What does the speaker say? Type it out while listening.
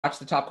Watch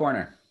the top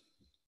corner.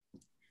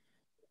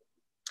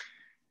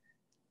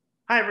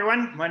 Hi,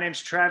 everyone. My name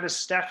is Travis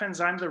Steffens.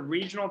 I'm the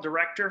Regional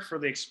Director for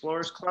the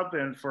Explorers Club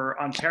and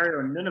for Ontario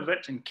and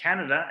Nunavut in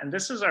Canada. And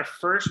this is our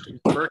first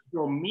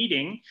virtual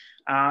meeting.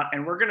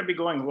 And we're going to be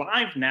going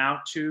live now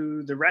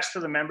to the rest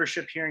of the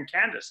membership here in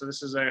Canada. So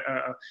this is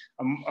a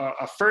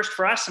first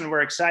for us, and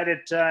we're excited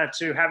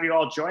to have you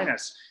all join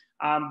us.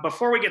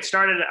 Before we get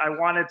started, I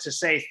wanted to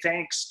say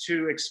thanks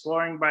to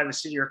Exploring by the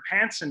Seat of Your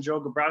Pants and Joe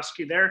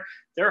Gabrowski.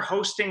 They're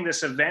hosting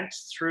this event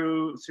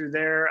through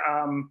their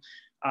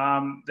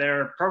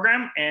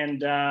program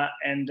and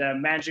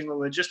managing the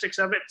logistics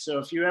of it. So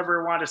if you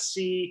ever want to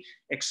see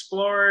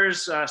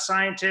explorers,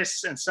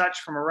 scientists, and such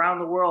from around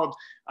the world,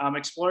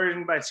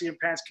 Exploring by the Seat of Your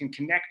Pants can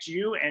connect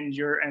you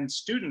and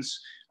students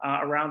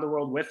around the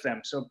world with them.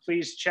 So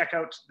please check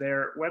out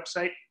their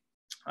website,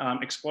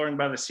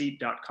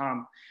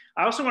 exploringbytheseat.com.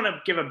 I also want to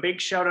give a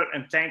big shout out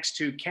and thanks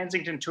to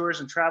Kensington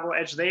Tours and Travel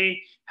Edge.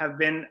 They have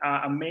been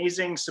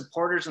amazing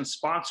supporters and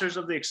sponsors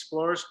of the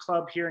Explorers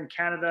Club here in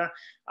Canada,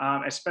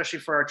 especially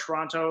for our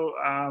Toronto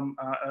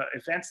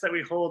events that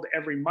we hold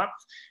every month.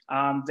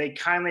 They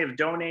kindly have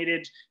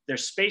donated their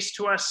space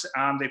to us.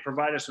 They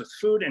provide us with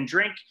food and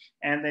drink,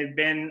 and they've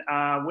been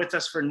with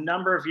us for a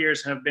number of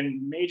years and have been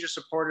major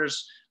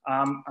supporters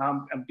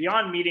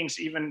beyond meetings,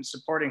 even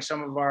supporting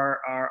some of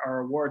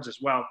our awards as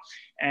well.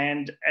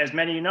 And as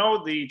many of you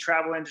know, the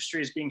travel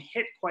industry is being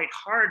hit quite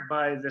hard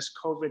by this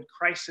COVID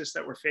crisis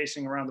that we're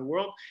facing around the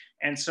world.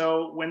 And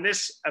so when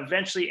this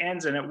eventually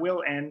ends, and it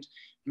will end,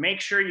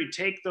 make sure you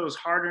take those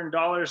hard-earned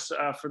dollars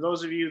for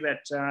those of you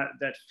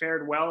that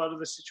fared well out of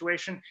the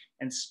situation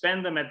and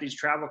spend them at these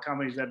travel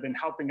companies that have been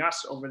helping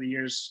us over the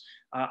years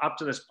up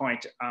to this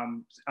point,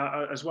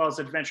 as well as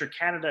Adventure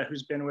Canada,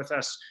 who's been with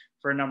us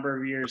for a number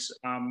of years.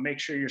 Make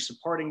sure you're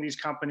supporting these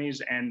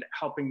companies and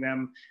helping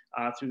them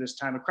through this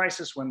time of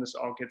crisis when this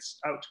all gets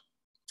out.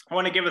 I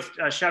want to give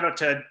a shout out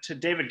to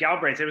David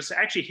Galbraith. It was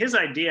actually his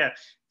idea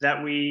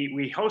that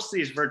we host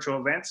these virtual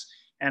events,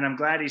 and I'm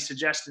glad he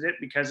suggested it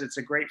because it's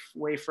a great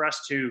way for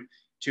us to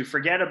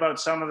forget about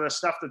some of the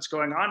stuff that's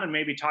going on and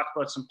maybe talk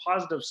about some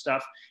positive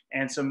stuff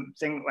and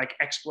something like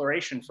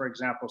exploration, for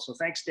example. So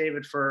thanks,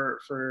 David, for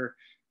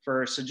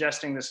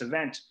suggesting this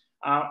event.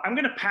 I'm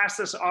going to pass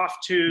this off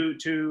to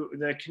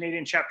the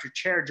Canadian chapter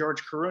chair,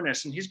 George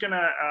Karunas, and he's going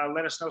to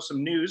let us know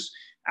some news,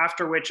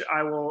 after which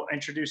I will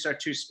introduce our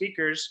two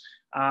speakers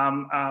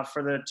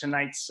for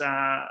tonight's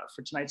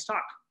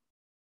talk.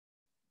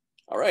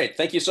 All right.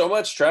 Thank you so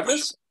much,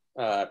 Travis.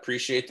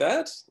 Appreciate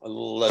that. A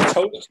little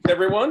toast to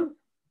everyone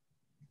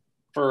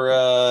for,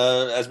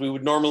 as we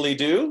would normally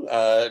do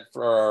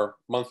for our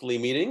monthly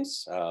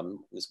meetings,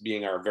 this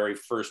being our very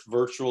first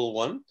virtual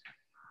one.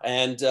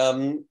 And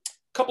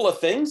couple of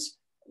things.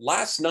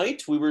 Last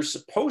night, we were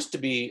supposed to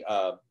be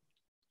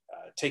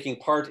taking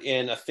part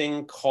in a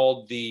thing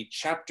called the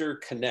Chapter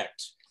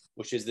Connect,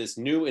 which is this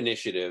new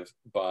initiative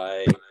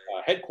by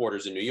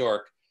headquarters in New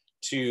York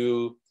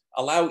to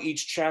allow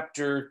each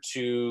chapter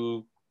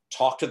to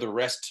talk to the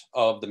rest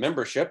of the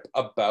membership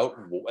about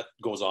what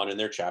goes on in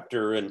their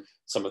chapter and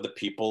some of the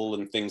people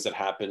and things that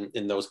happen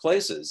in those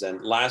places.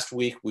 And last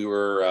week, we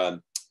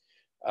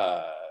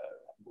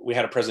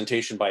had a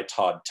presentation by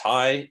Todd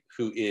Tighe,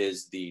 who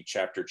is the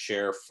chapter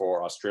chair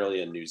for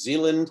Australia and New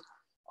Zealand.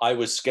 I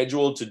was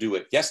scheduled to do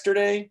it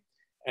yesterday,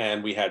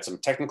 and we had some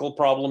technical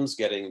problems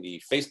getting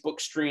the Facebook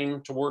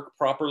stream to work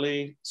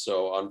properly.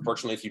 So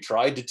unfortunately, if you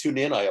tried to tune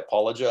in, I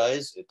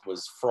apologize. It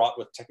was fraught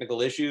with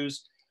technical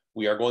issues.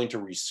 We are going to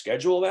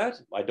reschedule that.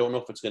 I don't know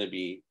if it's going to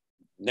be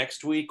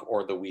next week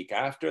or the week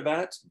after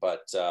that,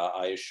 but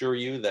I assure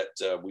you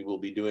that we will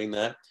be doing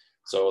that.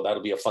 So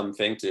that'll be a fun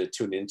thing to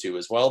tune into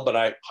as well. But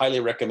I highly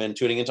recommend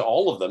tuning into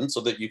all of them so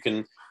that you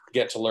can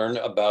get to learn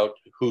about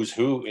who's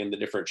who in the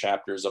different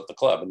chapters of the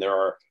club. And there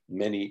are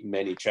many,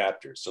 many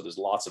chapters. So there's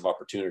lots of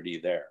opportunity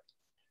there.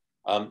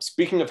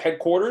 Speaking of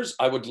headquarters,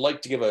 I would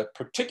like to give a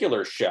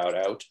particular shout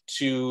out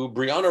to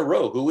Brianna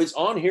Rowe, who is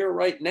on here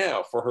right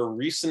now for her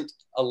recent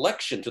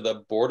election to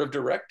the board of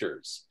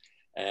directors.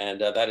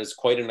 And that is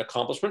quite an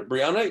accomplishment.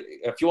 Brianna,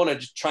 if you want to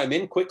just chime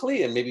in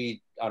quickly and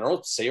maybe, I don't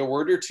know, say a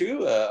word or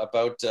two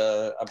about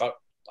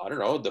I don't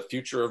know, the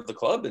future of the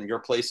club and your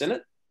place in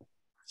it.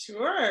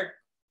 Sure.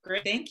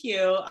 Great. Thank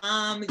you.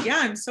 Yeah,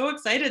 I'm so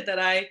excited that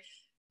I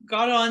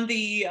got on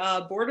the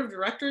board of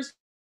directors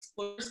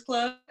Explorers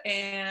Club.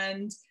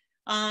 And,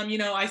 you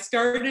know, I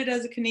started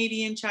as a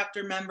Canadian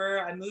chapter member.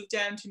 I moved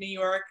down to New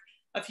York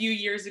a few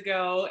years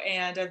ago,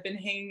 and I've been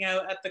hanging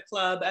out at the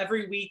club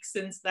every week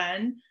since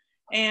then.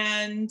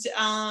 And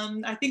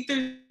I think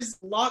there's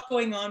a lot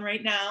going on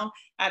right now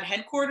at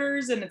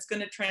headquarters, and it's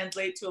going to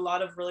translate to a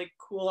lot of really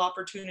cool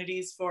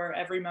opportunities for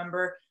every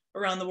member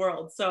around the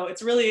world. So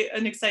it's really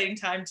an exciting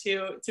time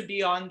to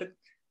be on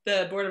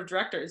the board of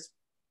directors.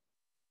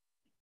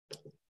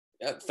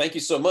 Yeah, thank you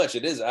so much.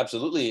 It is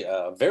absolutely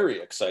a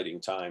very exciting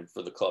time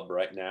for the club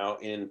right now,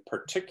 in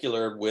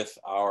particular with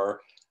our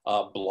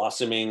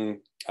blossoming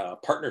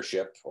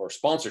partnership, or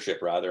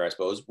sponsorship rather, I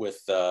suppose, with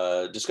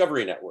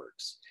Discovery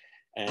Networks.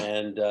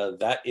 And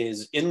that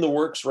is in the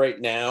works right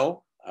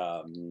now.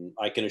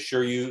 I can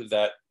assure you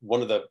that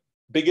one of the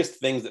biggest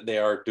things that they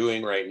are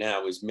doing right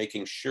now is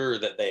making sure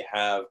that they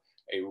have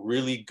a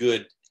really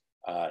good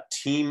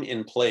team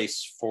in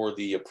place for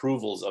the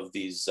approvals of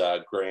these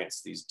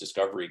grants, these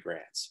discovery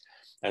grants.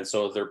 And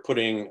so they're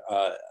putting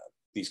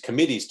these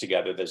committees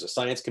together. There's a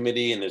science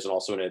committee and there's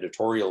also an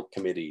editorial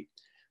committee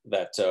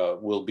that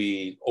will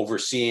be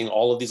overseeing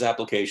all of these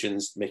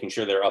applications, making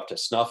sure they're up to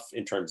snuff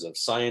in terms of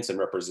science and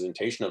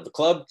representation of the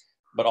club,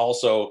 but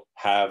also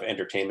have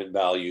entertainment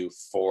value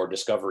for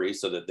Discovery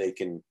so that they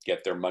can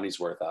get their money's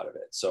worth out of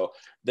it. So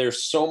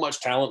there's so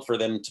much talent for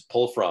them to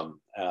pull from.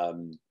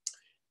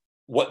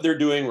 What they're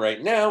doing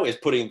right now is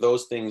putting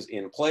those things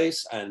in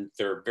place, and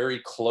they're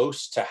very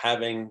close to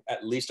having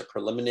at least a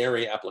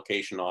preliminary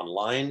application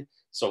online.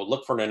 So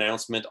look for an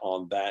announcement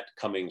on that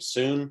coming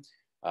soon.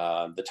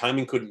 The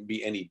timing couldn't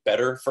be any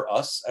better for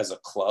us as a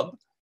club,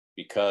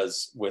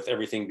 because with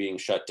everything being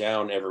shut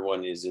down,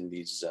 everyone is in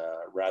these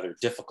rather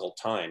difficult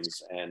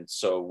times. And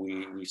so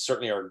we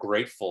certainly are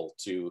grateful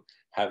to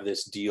have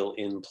this deal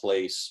in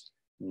place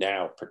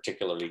now,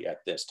 particularly at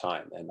this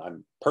time. And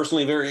I'm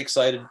personally very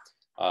excited.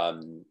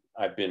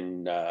 I've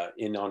been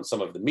in on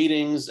some of the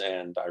meetings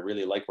and I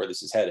really like where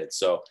this is headed.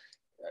 So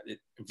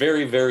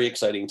very, very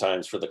exciting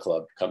times for the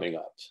club coming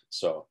up.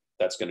 So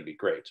that's going to be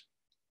great.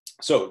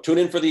 So tune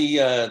in for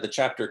the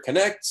Chapter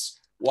Connects.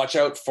 Watch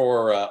out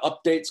for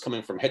updates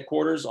coming from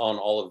headquarters on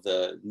all of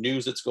the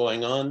news that's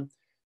going on.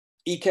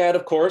 ECAD,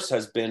 of course,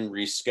 has been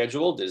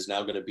rescheduled. It is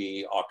now going to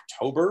be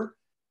October.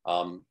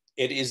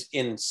 It is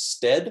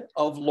instead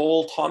of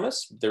Lowell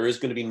Thomas. There is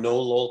going to be no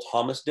Lowell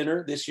Thomas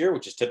dinner this year,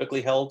 which is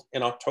typically held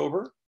in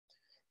October.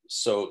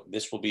 So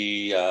this will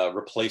be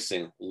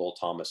replacing Lowell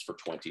Thomas for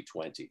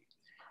 2020.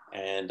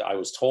 And I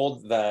was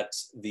told that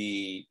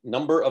the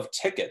number of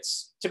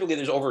tickets, typically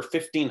there's over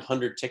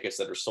 1,500 tickets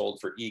that are sold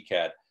for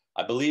ECAD.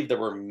 I believe there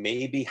were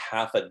maybe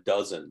half a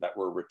dozen that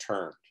were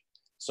returned.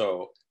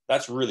 So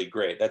that's really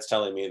great. That's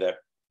telling me that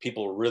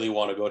people really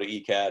want to go to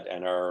ECAD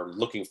and are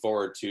looking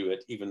forward to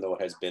it, even though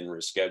it has been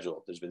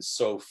rescheduled. There's been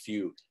so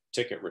few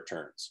ticket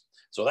returns.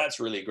 So that's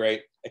really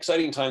great.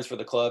 Exciting times for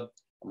the club.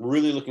 I'm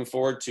really looking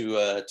forward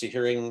to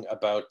hearing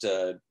about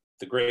the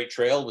Great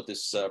Trail with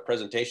this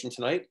presentation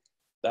tonight.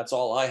 That's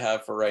all I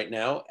have for right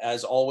now.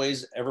 As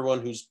always,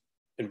 everyone who's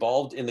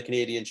involved in the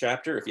Canadian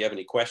chapter, if you have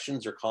any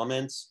questions or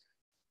comments,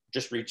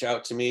 just reach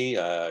out to me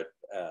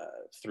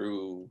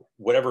through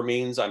whatever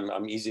means.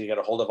 I'm easy to get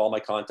a hold of. All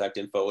my contact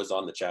info is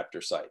on the chapter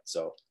site.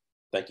 So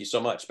thank you so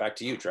much. Back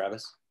to you,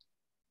 Travis.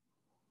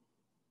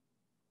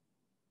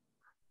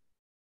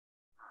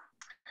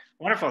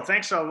 Wonderful.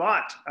 Thanks a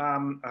lot.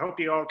 I hope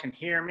you all can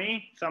hear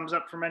me. Thumbs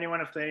up from anyone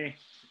if they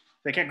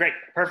can. Great.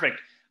 Perfect.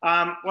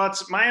 Well,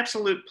 it's my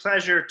absolute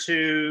pleasure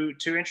to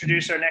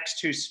introduce our next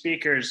two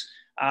speakers.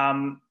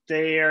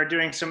 They are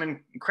doing some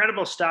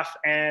incredible stuff,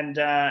 and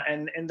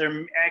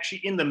they're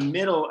actually in the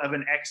middle of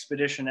an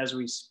expedition as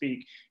we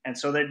speak. And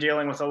so they're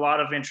dealing with a lot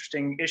of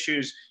interesting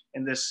issues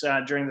in this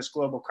during this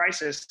global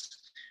crisis.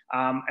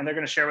 And they're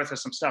going to share with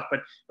us some stuff.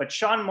 But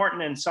Sean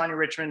Morton and Sonia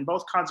Richmond,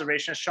 both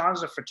conservationists.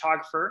 Sean's a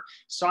photographer.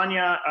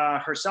 Sonia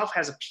herself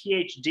has a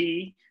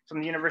PhD from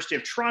the University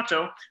of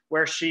Toronto,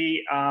 where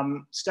she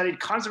studied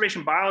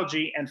conservation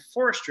biology and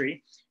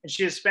forestry. And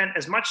she has spent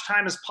as much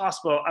time as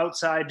possible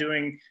outside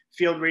doing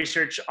field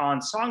research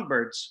on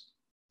songbirds.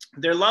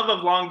 Their love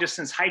of long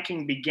distance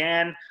hiking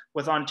began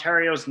with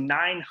Ontario's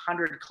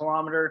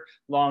 900-kilometer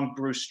long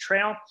Bruce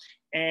Trail.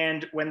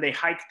 And when they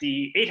hiked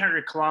the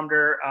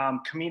 800-kilometer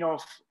Camino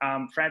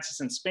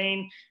Frances in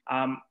Spain,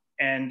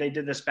 and they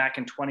did this back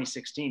in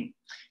 2016.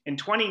 In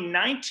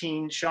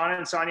 2019, Sean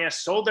and Sonia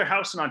sold their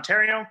house in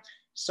Ontario.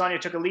 Sonia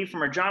took a leave from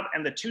her job,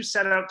 and the two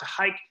set out to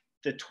hike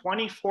the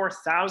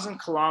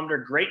 24,000-kilometer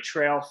Great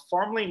Trail,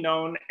 formerly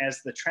known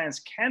as the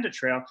Trans-Canada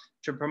Trail,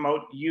 to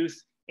promote youth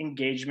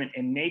engagement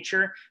in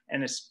nature,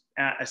 and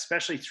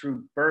especially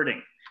through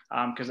birding,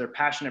 because they're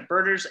passionate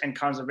birders and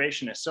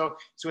conservationists. So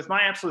it's with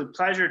my absolute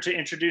pleasure to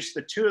introduce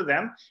the two of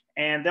them,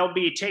 and they'll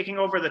be taking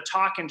over the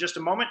talk in just a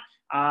moment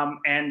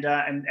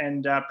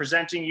and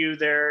presenting you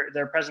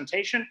their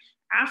presentation.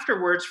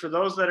 Afterwards, for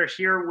those that are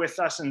here with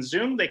us in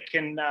Zoom, they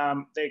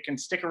can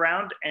stick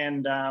around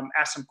and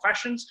ask some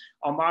questions.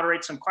 I'll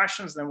moderate some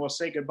questions, then we'll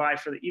say goodbye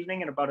for the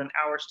evening in about an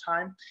hour's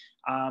time.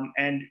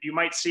 And you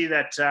might see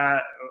that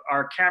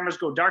our cameras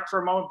go dark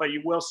for a moment, but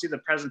you will see the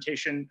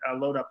presentation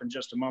load up in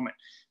just a moment.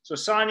 So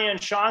Sonia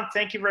and Sean,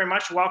 thank you very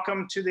much.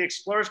 Welcome to the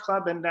Explorers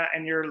Club, and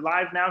you're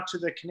live now to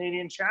the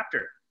Canadian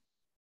chapter.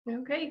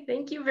 Okay,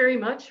 thank you very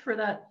much for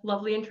that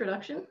lovely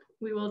introduction.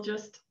 We will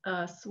just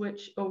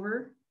switch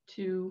over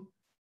to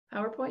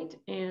PowerPoint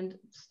and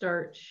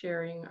start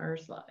sharing our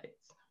slides.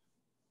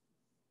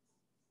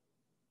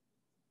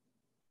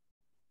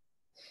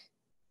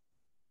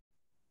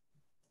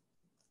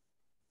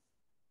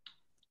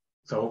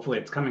 So hopefully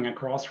it's coming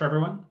across for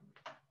everyone.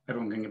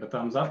 Everyone can give a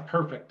thumbs up.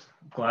 Perfect.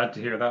 Glad to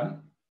hear that.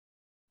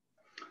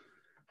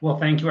 Well,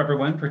 thank you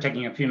everyone for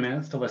taking a few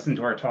minutes to listen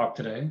to our talk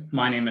today.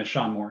 My name is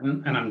Sean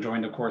Morton, and I'm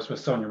joined, of course, with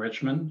Sonia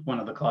Richmond, one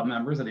of the club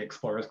members of the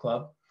Explorers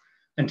Club.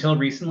 Until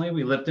recently,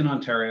 we lived in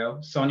Ontario.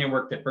 Sonia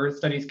worked at Bird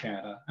Studies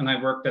Canada, and I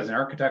worked as an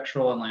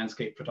architectural and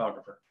landscape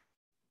photographer.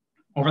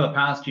 Over the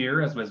past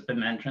year, as has been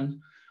mentioned,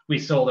 we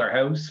sold our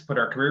house, put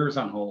our careers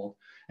on hold,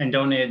 and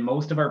donated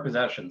most of our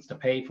possessions to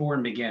pay for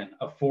and begin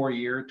a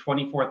 4-year,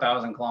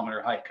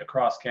 24,000-kilometer hike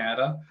across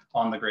Canada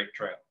on the Great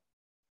Trail.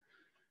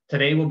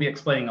 Today, we'll be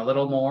explaining a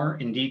little more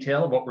in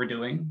detail what we're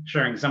doing,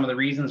 sharing some of the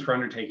reasons for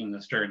undertaking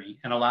this journey,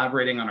 and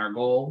elaborating on our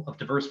goal of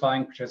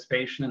diversifying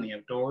participation in the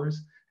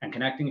outdoors and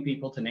connecting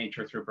people to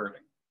nature through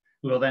birding.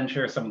 We will then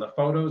share some of the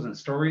photos and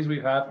stories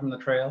we've had from the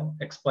trail,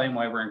 explain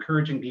why we're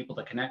encouraging people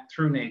to connect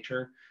through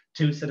nature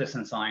to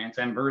citizen science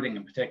and birding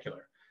in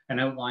particular,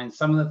 and outline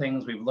some of the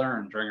things we've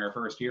learned during our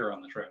first year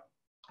on the trail.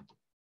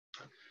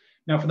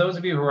 Now, for those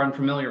of you who are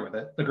unfamiliar with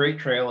it, the Great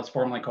Trail is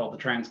formerly called the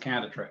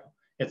Trans-Canada Trail.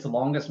 It's the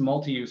longest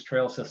multi-use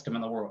trail system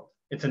in the world.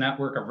 It's a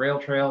network of rail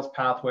trails,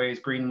 pathways,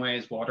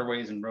 greenways,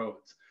 waterways, and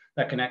roads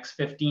that connects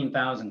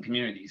 15,000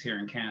 communities here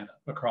in Canada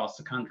across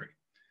the country.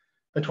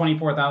 The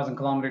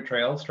 24,000-kilometer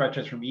trail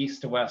stretches from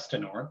east to west to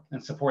north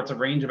and supports a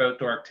range of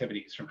outdoor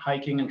activities from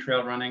hiking and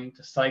trail running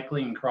to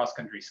cycling and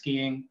cross-country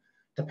skiing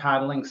to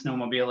paddling,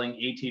 snowmobiling,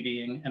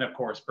 ATVing, and of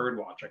course, bird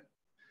watching.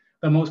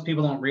 But most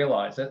people don't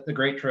realize it, the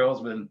Great Trail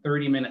is within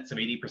 30 minutes of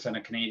 80%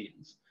 of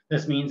Canadians.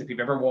 This means if you've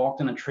ever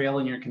walked on a trail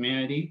in your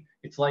community,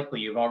 it's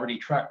likely you've already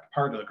trekked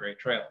part of the Great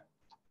Trail.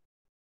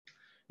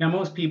 Now,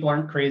 most people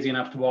aren't crazy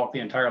enough to walk the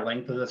entire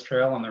length of this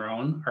trail on their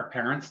own. Our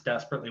parents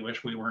desperately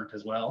wish we weren't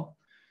as well.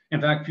 In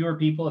fact, fewer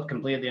people have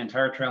completed the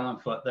entire trail on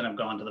foot than have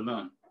gone to the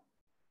moon.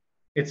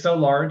 It's so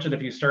large that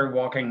if you started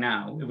walking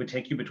now, it would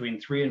take you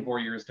between 3 and 4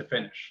 years to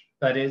finish.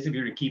 That is, if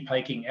you were to keep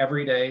hiking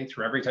every day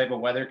through every type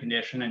of weather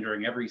condition and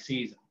during every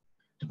season.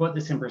 To put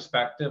this in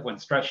perspective, when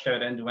stretched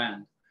out end to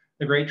end,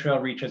 the Great Trail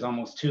reaches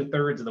almost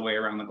 2/3 of the way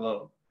around the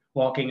globe.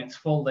 Walking its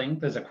full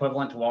length is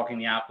equivalent to walking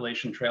the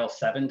Appalachian Trail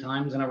 7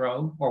 times in a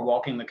row, or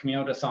walking the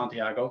Camino de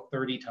Santiago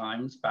 30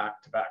 times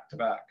back to back to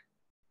back.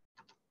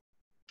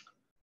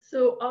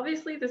 So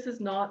obviously this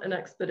is not an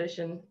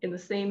expedition in the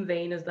same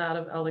vein as that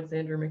of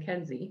Alexander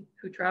Mackenzie,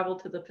 who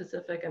traveled to the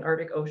Pacific and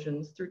Arctic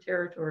Oceans through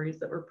territories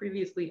that were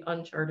previously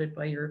uncharted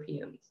by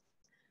Europeans.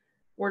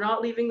 We're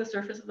not leaving the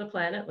surface of the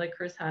planet like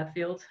Chris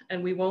Hadfield,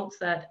 and we won't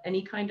set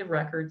any kind of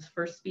records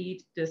for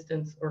speed,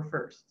 distance, or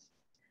firsts.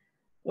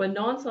 When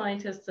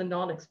non-scientists and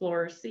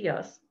non-explorers see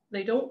us,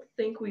 they don't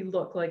think we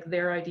look like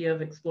their idea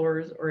of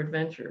explorers or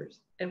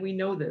adventurers. And we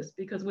know this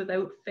because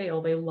without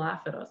fail, they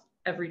laugh at us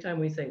every time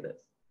we say this.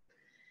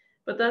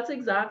 But that's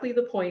exactly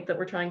the point that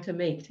we're trying to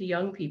make to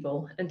young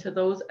people and to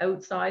those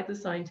outside the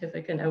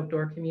scientific and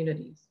outdoor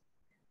communities.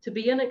 To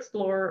be an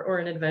explorer or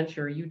an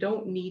adventurer, you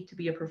don't need to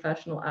be a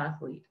professional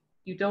athlete.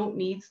 You don't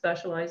need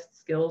specialized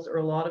skills or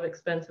a lot of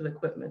expensive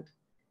equipment.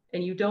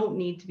 And you don't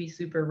need to be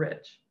super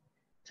rich.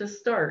 To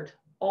start,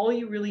 all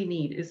you really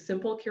need is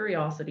simple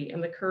curiosity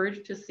and the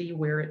courage to see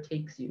where it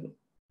takes you.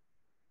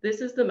 This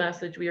is the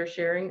message we are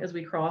sharing as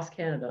we cross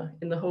Canada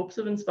in the hopes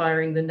of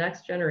inspiring the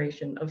next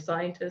generation of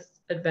scientists,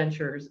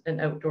 adventurers,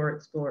 and outdoor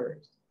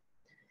explorers.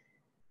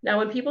 Now,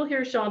 when people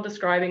hear Sean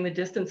describing the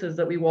distances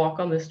that we walk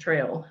on this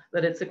trail,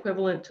 that it's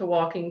equivalent to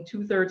walking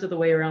 2/3 of the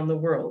way around the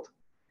world,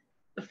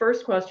 the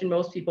first question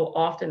most people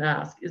often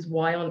ask is,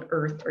 why on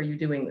earth are you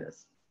doing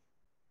this?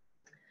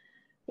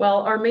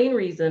 Well, our main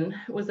reason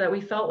was that we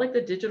felt like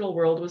the digital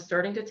world was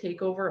starting to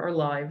take over our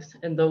lives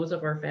and those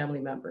of our family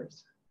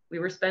members. We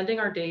were spending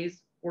our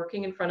days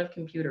working in front of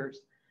computers,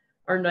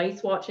 our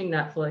nights watching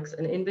Netflix,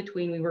 and in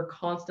between we were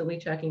constantly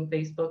checking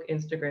Facebook,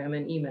 Instagram,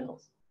 and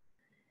emails.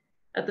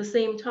 At the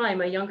same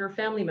time, a younger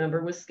family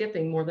member was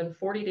skipping more than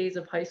 40 days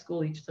of high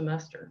school each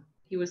semester.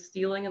 He was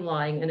stealing and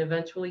lying, and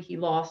eventually he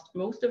lost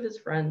most of his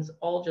friends,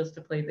 all just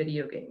to play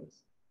video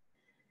games.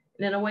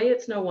 And in a way,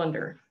 it's no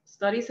wonder.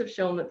 Studies have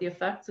shown that the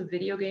effects of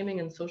video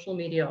gaming and social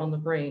media on the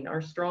brain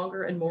are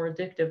stronger and more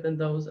addictive than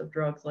those of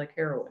drugs like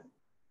heroin.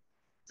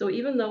 So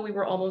even though we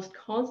were almost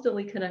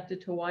constantly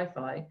connected to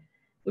Wi-Fi,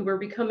 we were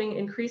becoming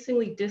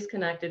increasingly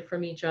disconnected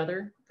from each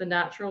other, the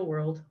natural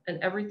world,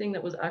 and everything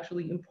that was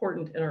actually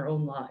important in our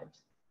own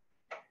lives.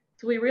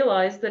 So we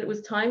realized that it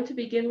was time to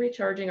begin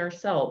recharging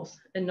ourselves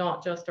and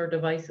not just our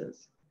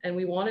devices. And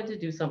we wanted to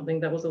do something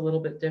that was a little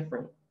bit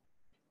different.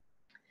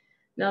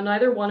 Now,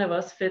 neither one of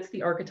us fits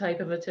the archetype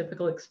of a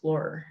typical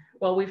explorer.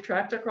 While we've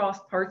trekked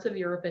across parts of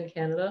Europe and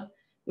Canada,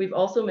 we've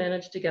also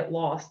managed to get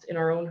lost in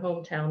our own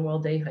hometown while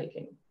day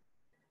hiking.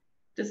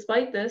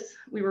 Despite this,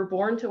 we were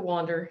born to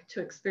wander,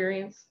 to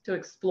experience, to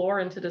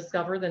explore, and to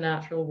discover the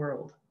natural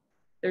world.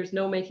 There's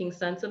no making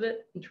sense of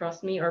it, and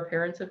trust me, our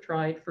parents have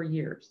tried for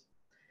years.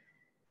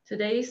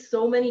 Today,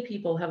 so many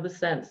people have the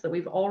sense that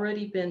we've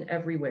already been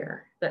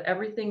everywhere, that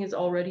everything is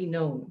already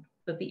known,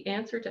 that the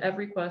answer to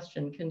every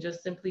question can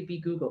just simply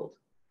be Googled.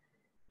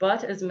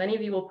 But as many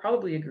of you will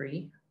probably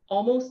agree,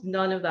 almost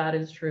none of that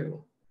is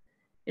true.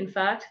 In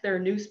fact, there are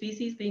new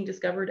species being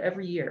discovered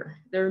every year.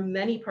 There are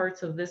many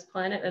parts of this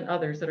planet and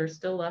others that are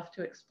still left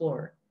to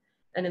explore.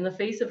 And in the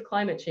face of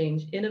climate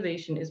change,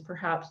 innovation is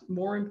perhaps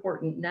more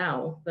important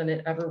now than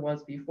it ever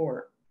was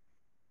before.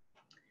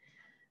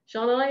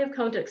 Sean and I have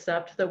come to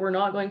accept that we're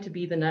not going to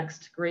be the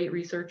next great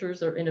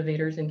researchers or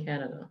innovators in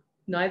Canada.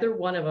 Neither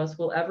one of us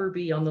will ever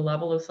be on the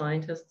level of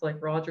scientists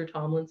like Roger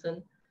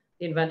Tomlinson,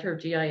 the inventor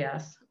of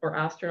GIS, or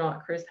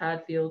astronaut Chris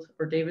Hadfield,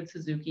 or David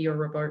Suzuki, or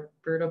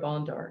Roberta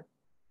Bondar.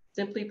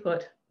 Simply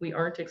put, we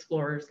aren't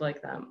explorers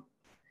like them.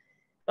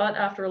 But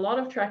after a lot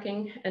of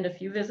trekking and a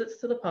few visits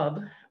to the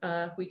pub,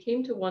 we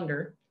came to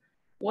wonder,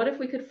 what if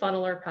we could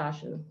funnel our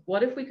passion?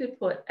 What if we could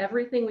put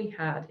everything we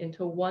had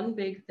into one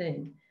big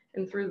thing,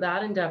 and through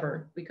that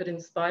endeavor, we could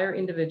inspire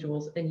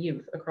individuals and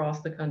youth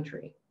across the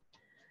country?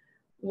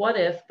 What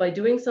if, by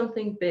doing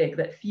something big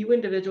that few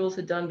individuals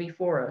had done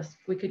before us,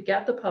 we could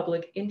get the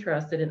public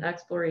interested in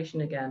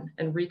exploration again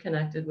and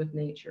reconnected with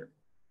nature?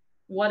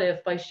 What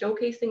if, by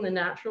showcasing the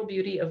natural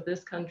beauty of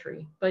this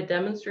country, by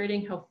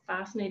demonstrating how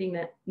fascinating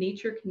that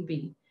nature can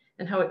be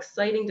and how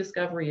exciting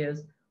discovery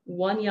is,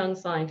 one young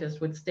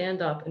scientist would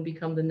stand up and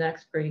become the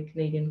next great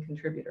Canadian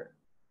contributor?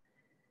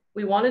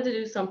 We wanted to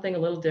do something a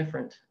little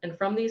different, and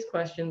from these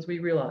questions, we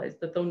realized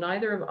that though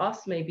neither of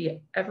us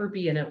may ever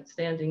be an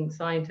outstanding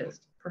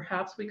scientist,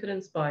 perhaps we could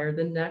inspire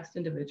the next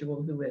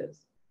individual who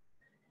is.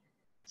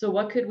 So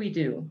what could we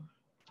do?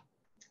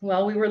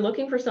 Well, we were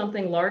looking for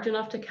something large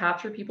enough to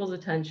capture people's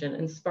attention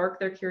and spark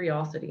their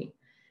curiosity.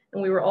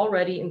 And we were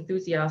already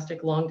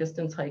enthusiastic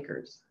long-distance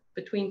hikers.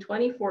 Between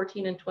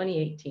 2014 and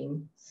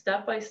 2018,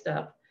 step by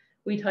step,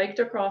 we'd hiked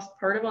across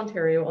part of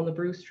Ontario on the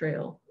Bruce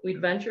Trail. We'd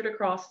ventured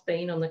across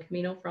Spain on the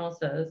Camino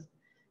Frances.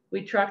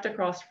 We trekked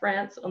across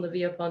France on the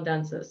Via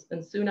Pondensis.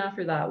 And soon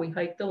after that, we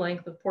hiked the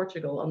length of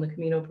Portugal on the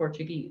Camino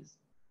Portuguese.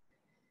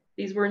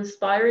 These were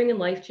inspiring and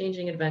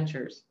life-changing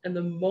adventures, and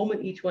the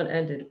moment each one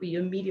ended, we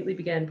immediately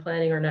began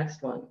planning our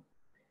next one.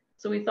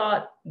 So we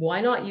thought,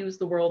 why not use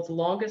the world's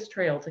longest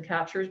trail to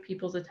capture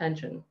people's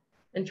attention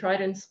and try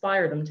to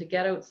inspire them to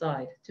get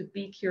outside, to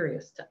be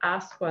curious, to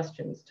ask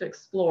questions, to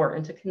explore,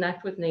 and to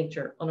connect with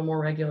nature on a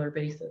more regular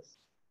basis.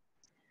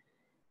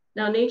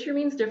 Now, nature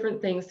means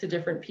different things to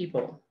different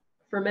people.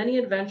 For many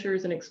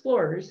adventurers and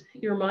explorers,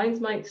 your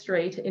minds might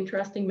stray to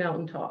interesting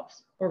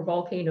mountaintops or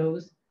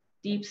volcanoes,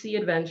 deep sea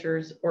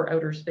adventures, or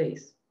outer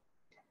space.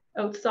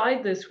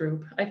 Outside this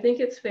group, I think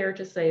it's fair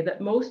to say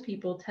that most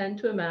people tend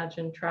to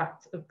imagine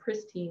tracts of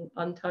pristine,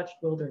 untouched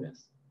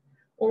wilderness,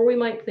 or we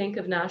might think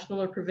of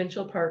national or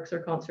provincial parks or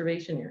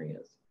conservation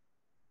areas.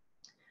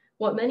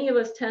 What many of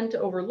us tend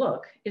to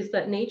overlook is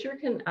that nature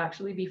can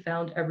actually be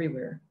found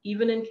everywhere,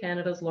 even in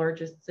Canada's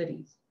largest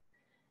cities.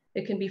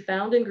 It can be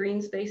found in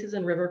green spaces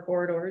and river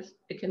corridors.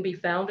 It can be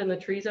found in the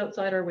trees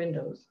outside our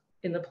windows,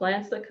 in the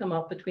plants that come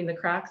up between the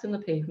cracks in the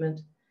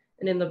pavement,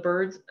 and in the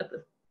birds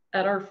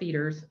at our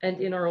feeders and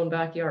in our own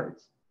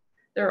backyards.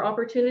 There are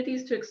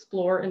opportunities to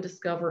explore and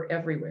discover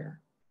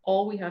everywhere.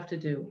 All we have to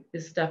do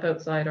is step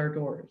outside our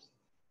doors.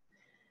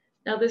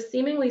 Now, this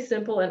seemingly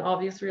simple and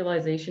obvious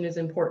realization is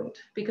important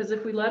because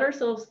if we let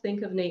ourselves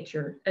think of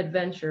nature,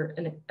 adventure,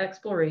 and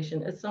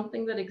exploration as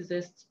something that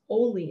exists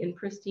only in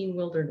pristine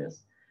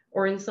wilderness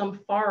or in some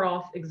far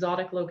off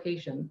exotic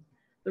location,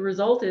 the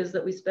result is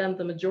that we spend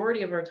the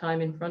majority of our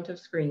time in front of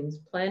screens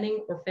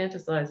planning or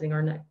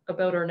fantasizing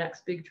about our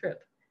next big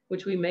trip,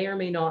 which we may or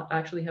may not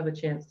actually have a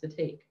chance to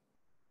take.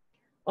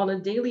 On a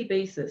daily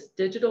basis,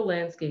 digital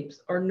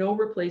landscapes are no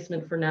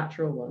replacement for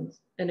natural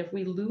ones. And if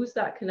we lose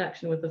that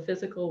connection with the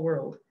physical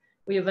world,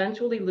 we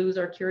eventually lose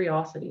our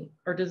curiosity,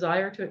 our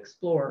desire to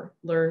explore,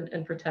 learn,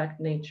 and protect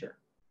nature.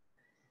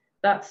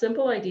 That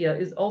simple idea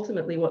is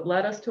ultimately what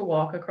led us to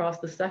walk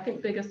across the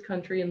second biggest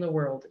country in the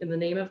world in the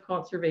name of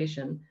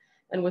conservation,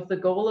 and with the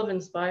goal of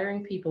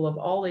inspiring people of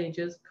all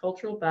ages,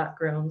 cultural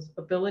backgrounds,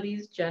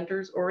 abilities,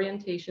 genders,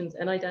 orientations,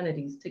 and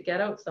identities to get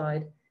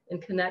outside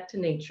and connect to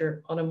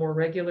nature on a more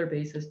regular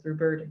basis through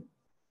birding.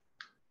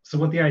 So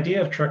with the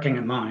idea of trekking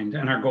in mind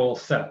and our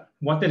goals set,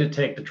 what did it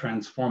take to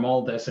transform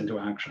all this into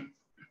action?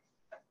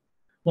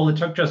 Well, it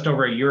took just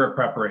over a year of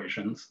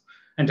preparations,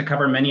 and to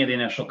cover many of the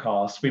initial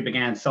costs, we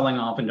began selling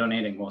off and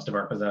donating most of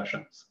our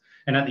possessions.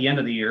 And at the end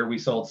of the year, we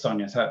sold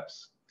Sonia's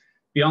house.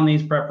 Beyond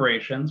these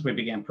preparations, we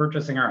began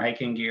purchasing our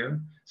hiking gear.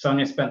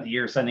 Sonia spent the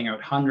year sending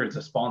out hundreds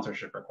of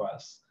sponsorship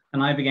requests,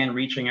 and I began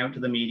reaching out to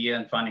the media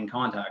and finding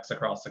contacts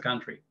across the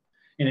country.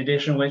 In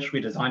addition to which, we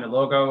designed a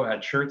logo,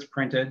 had shirts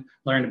printed,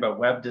 learned about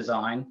web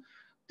design,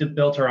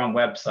 built our own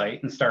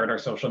website, and started our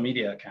social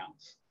media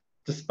accounts.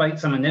 Despite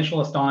some initial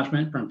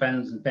astonishment from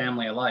friends and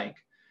family alike,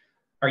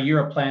 our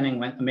year of planning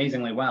went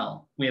amazingly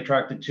well. We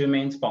attracted two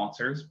main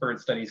sponsors, Bird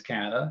Studies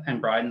Canada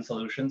and Bryden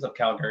Solutions of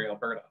Calgary,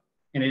 Alberta.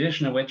 In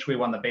addition to which, we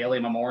won the Bailey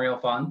Memorial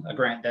Fund, a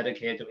grant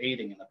dedicated to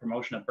aiding in the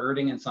promotion of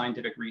birding and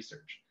scientific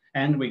research.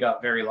 And we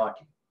got very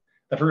lucky.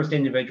 The first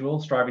individual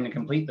striving to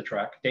complete the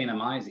trek, Dana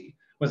Misey,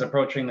 was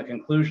approaching the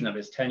conclusion of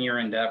his 10-year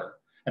endeavor,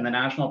 and the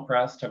national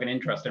press took an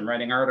interest in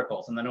writing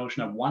articles on the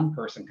notion of one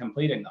person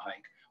completing the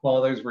hike, while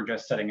others were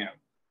just setting out.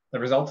 The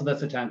results of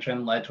this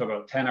attention led to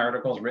about 10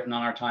 articles written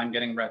on our time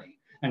getting ready,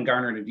 and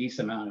garnered a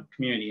decent amount of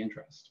community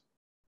interest.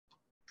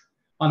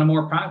 On a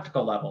more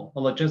practical level, the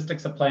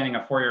logistics of planning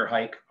a 4-year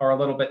hike are a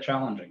little bit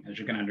challenging, as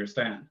you can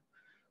understand.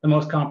 The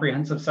most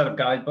comprehensive set of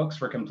guidebooks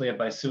were completed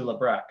by Sue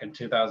Lebrecq in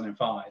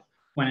 2005,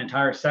 when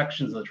entire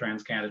sections of the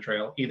Trans-Canada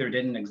Trail either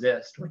didn't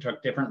exist or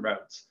took different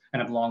routes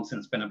and have long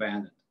since been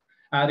abandoned.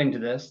 Adding to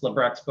this,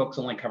 Lebrecq's books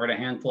only covered a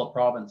handful of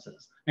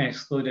provinces and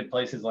excluded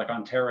places like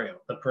Ontario,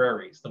 the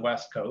Prairies, the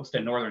West Coast,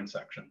 and northern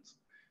sections.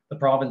 The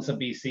province of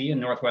BC and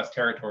Northwest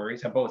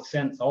Territories have both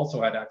since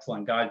also had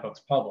excellent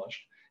guidebooks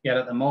published, yet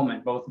at the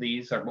moment, both of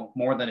these are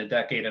more than a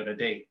decade out of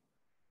date.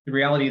 The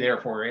reality,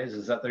 therefore,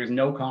 is that there's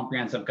no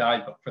comprehensive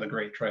guidebook for the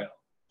Great Trail.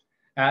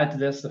 Add to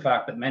this the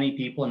fact that many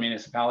people and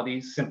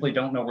municipalities simply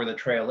don't know where the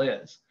trail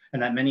is,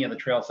 and that many of the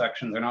trail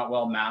sections are not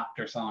well mapped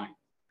or signed.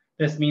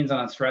 This means that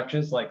on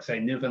stretches like, say,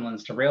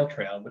 Newfoundland's to Rail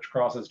Trail, which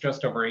crosses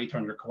just over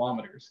 800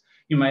 kilometers,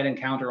 you might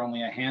encounter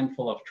only a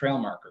handful of trail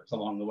markers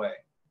along the way.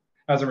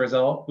 As a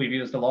result, we've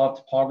used a lot of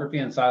topography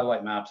and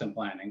satellite maps in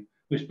planning.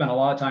 We've spent a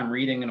lot of time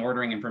reading and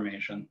ordering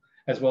information,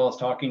 as well as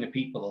talking to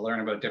people to learn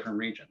about different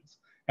regions.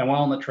 And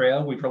while on the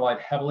trail, we've relied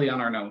heavily on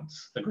our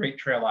notes, the Great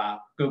Trail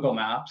app, Google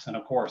Maps, and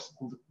of course,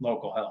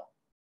 local help.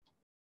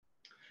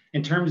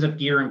 In terms of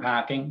gear and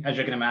packing, as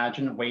you can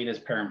imagine, weight is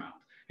paramount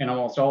in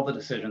almost all the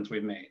decisions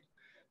we've made.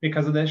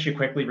 Because of this, you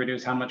quickly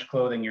reduce how much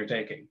clothing you're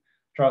taking.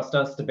 Trust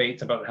us,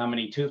 debates about how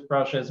many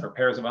toothbrushes or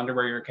pairs of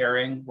underwear you're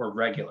carrying were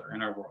regular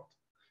in our world.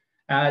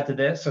 Add to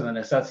this are the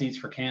necessities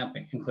for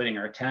camping, including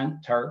our tent,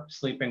 tarp,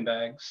 sleeping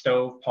bag,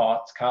 stove,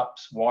 pots,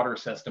 cups, water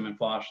system, and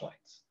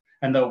flashlights.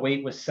 And though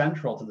weight was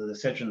central to the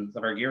decisions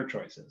of our gear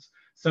choices,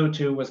 so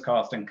too was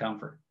cost and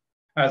comfort.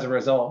 As a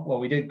result, while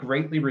we did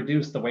greatly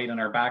reduce the weight in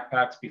our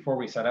backpacks before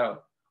we set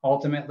out,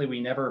 ultimately we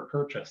never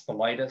purchased the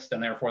lightest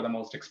and therefore the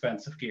most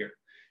expensive gear.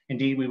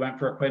 Indeed, we went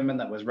for equipment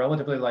that was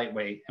relatively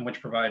lightweight and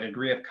which provided a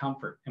degree of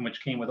comfort and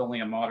which came with only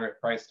a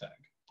moderate price tag.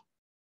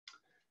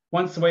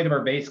 Once the weight of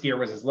our base gear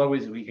was as low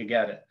as we could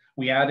get it,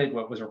 we added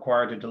what was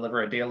required to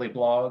deliver a daily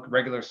blog,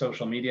 regular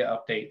social media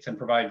updates, and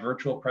provide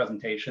virtual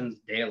presentations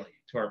daily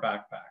to our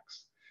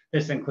backpacks.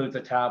 This includes a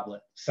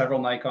tablet,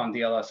 several Nikon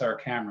DSLR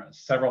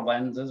cameras, several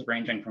lenses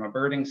ranging from a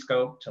birding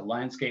scope to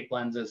landscape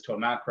lenses to a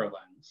macro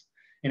lens.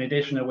 In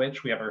addition to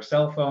which, we have our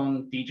cell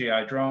phone,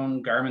 DJI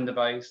drone, Garmin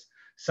device,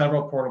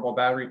 several portable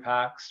battery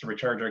packs to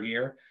recharge our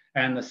gear,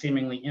 and the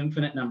seemingly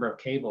infinite number of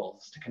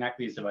cables to connect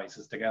these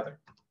devices together.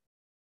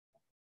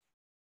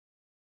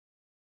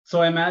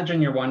 So I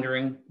imagine you're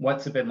wondering,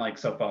 what's it been like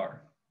so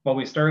far? Well,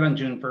 we started on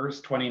June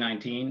 1st,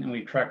 2019, and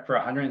we trekked for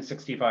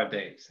 165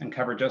 days and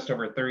covered just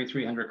over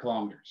 3,300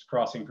 kilometers,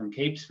 crossing from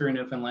Cape Spear,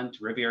 Newfoundland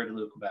to Rivière du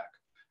Loup, Quebec.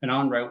 And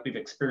en route, we've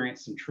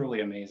experienced some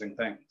truly amazing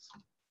things.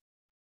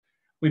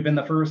 We've been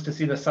the first to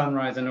see the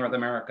sunrise in North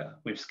America.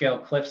 We've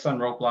scaled cliffs on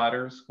rope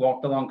ladders,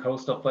 walked along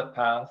coastal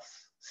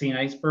footpaths, seen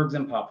icebergs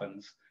and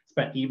puffins,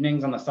 spent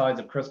evenings on the sides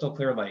of crystal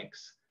clear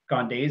lakes,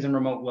 gone days in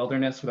remote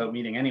wilderness without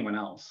meeting anyone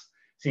else,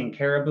 seen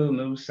caribou,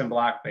 moose, and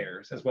black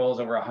bears, as well as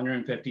over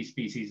 150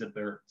 species of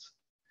birds.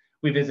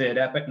 We visited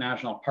epic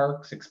national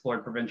parks,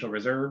 explored provincial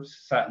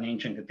reserves, sat in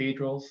ancient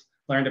cathedrals,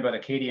 learned about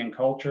Acadian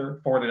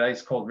culture, forded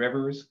ice-cold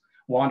rivers,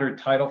 wandered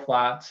tidal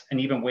flats, and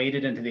even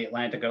waded into the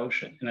Atlantic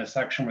Ocean in a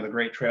section where the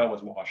Great Trail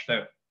was washed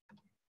out.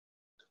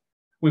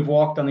 We've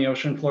walked on the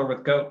ocean floor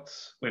with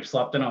goats. We've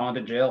slept in a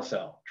haunted jail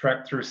cell,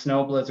 trekked through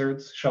snow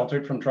blizzards,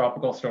 sheltered from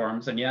tropical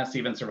storms, and yes,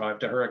 even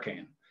survived a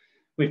hurricane.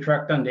 We've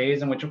trekked on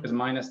days in which it was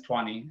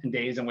 -20 and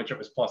days in which it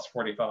was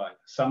 +45,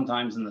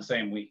 sometimes in the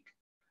same week.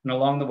 And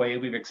along the way,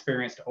 we've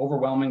experienced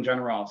overwhelming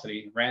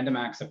generosity, random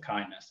acts of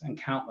kindness, and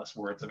countless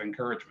words of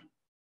encouragement.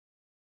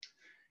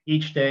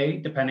 Each day,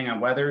 depending on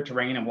weather,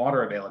 terrain, and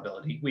water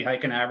availability, we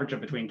hike an average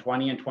of between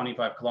 20 and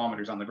 25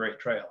 kilometers on the Great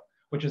Trail,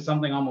 which is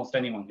something almost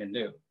anyone can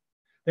do.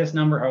 This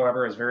number,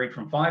 however, has varied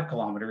from 5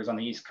 kilometers on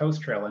the East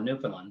Coast Trail in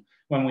Newfoundland,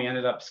 when we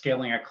ended up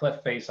scaling a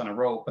cliff face on a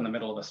rope in the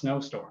middle of a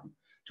snowstorm,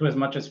 to as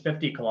much as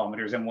 50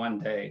 kilometers in one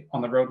day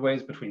on the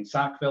roadways between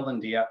Sackville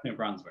and Dieppe, New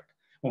Brunswick,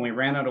 when we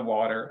ran out of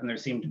water and there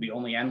seemed to be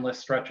only endless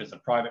stretches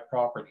of private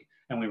property,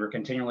 and we were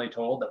continually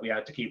told that we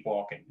had to keep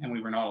walking and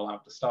we were not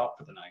allowed to stop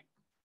for the night.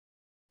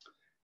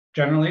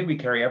 Generally, we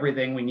carry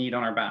everything we need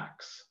on our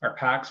backs. Our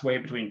packs weigh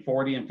between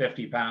 40 and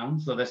 50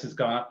 pounds, though this has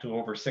gone up to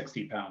over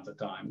 60 pounds at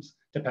times,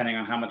 depending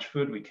on how much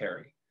food we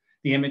carry.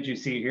 The image you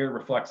see here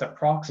reflects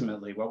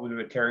approximately what we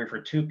would carry for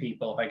 2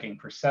 people hiking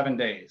for 7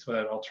 days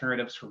without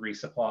alternatives for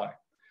resupply.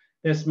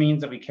 This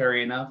means that we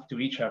carry enough to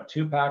each have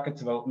 2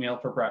 packets of oatmeal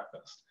for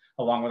breakfast,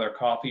 along with our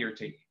coffee or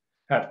tea,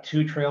 have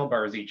 2 trail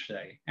bars each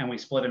day, and we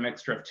split a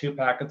mixture of 2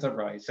 packets of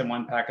rice and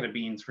 1 packet of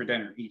beans for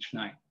dinner each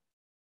night.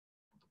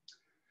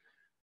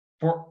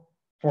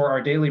 For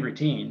our daily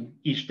routine,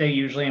 each day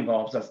usually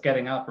involves us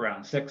getting up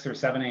around 6 or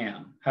 7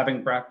 a.m.,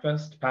 having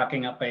breakfast,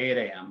 packing up by 8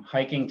 a.m.,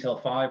 hiking till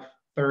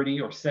 5:30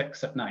 or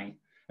 6 at night,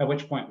 at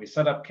which point we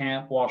set up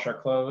camp, wash our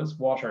clothes,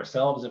 wash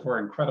ourselves if we're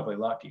incredibly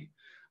lucky,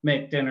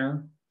 make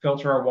dinner,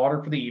 filter our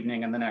water for the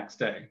evening and the next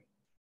day.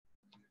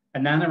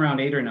 And then around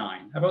 8 or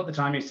 9, about the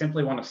time you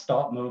simply want to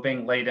stop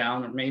moving, lay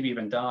down, or maybe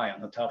even die on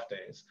the tough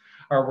days,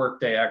 our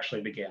workday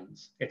actually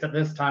begins. It's at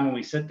this time when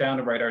we sit down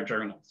to write our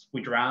journals.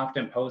 We draft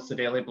and post the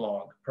daily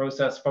blog,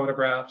 process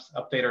photographs,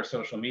 update our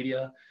social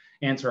media,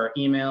 answer our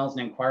emails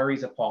and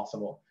inquiries if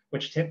possible,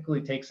 which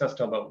typically takes us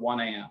to about 1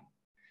 a.m.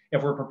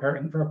 If we're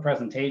preparing for a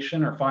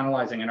presentation or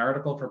finalizing an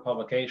article for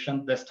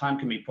publication, this time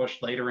can be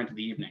pushed later into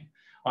the evening.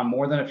 On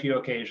more than a few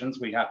occasions,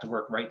 we have to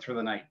work right through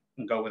the night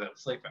and go without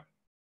sleeping.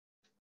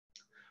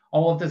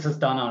 All of this is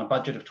done on a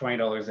budget of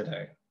 $20 a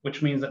day,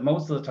 which means that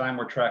most of the time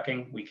we're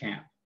trekking, we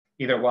camp,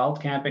 either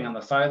wild camping on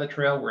the side of the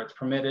trail where it's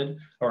permitted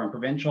or in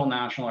provincial,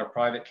 national, or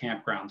private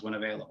campgrounds when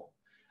available.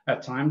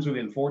 At times, we've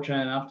been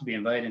fortunate enough to be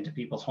invited into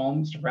people's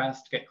homes to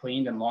rest, get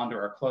cleaned, and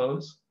launder our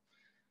clothes,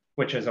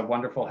 which is a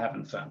wonderful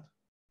heaven sent.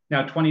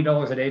 Now,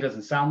 $20 a day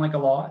doesn't sound like a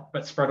lot,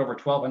 but spread over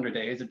 1,200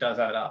 days, it does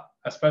add up,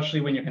 especially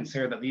when you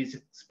consider that these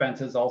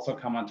expenses also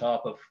come on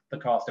top of the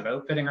cost of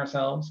outfitting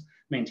ourselves,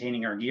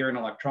 maintaining our gear and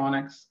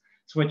electronics,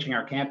 switching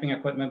our camping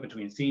equipment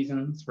between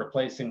seasons,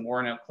 replacing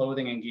worn out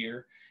clothing and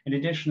gear, in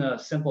addition to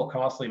simple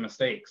costly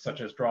mistakes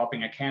such as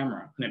dropping a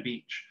camera on a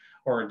beach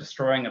or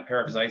destroying a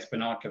pair of Zeiss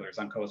binoculars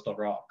on coastal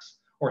rocks,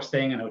 or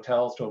staying in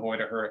hotels to avoid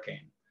a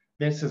hurricane.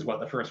 This is what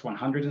the first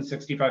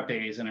 165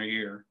 days in a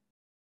year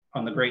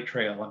on the Great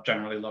Trail have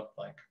generally looked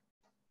like.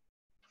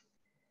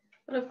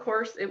 But of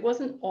course, it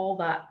wasn't all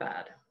that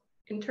bad.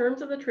 In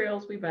terms of the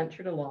trails we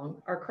ventured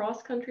along, our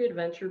cross-country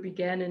adventure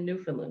began in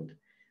Newfoundland,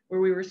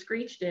 where we were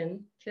screeched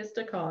in, kissed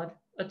a cod,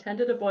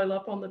 attended a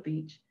boil-up on the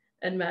beach,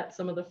 and met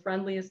some of the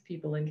friendliest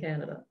people in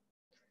Canada.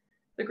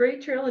 The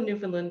Great Trail in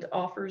Newfoundland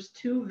offers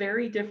two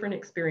very different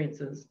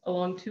experiences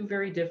along two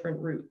very different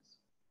routes.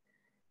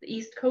 The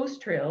East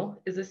Coast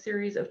Trail is a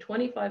series of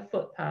 25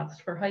 footpaths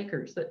for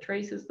hikers that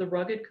traces the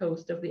rugged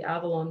coast of the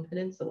Avalon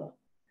Peninsula,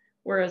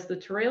 whereas the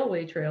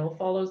Trailway Trail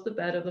follows the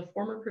bed of the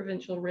former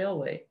provincial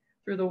railway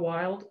through the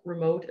wild,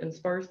 remote, and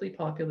sparsely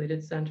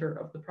populated center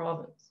of the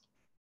province.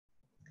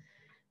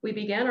 We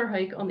began our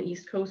hike on the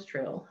East Coast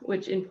Trail,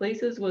 which in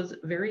places was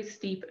very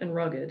steep and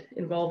rugged,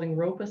 involving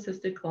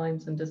rope-assisted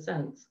climbs and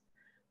descents,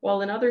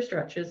 while in other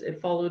stretches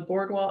it followed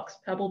boardwalks,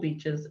 pebble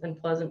beaches, and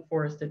pleasant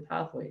forested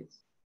pathways.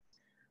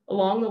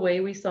 Along the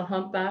way, we saw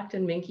humpbacked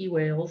and minke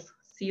whales,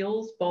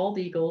 seals, bald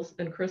eagles,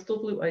 and crystal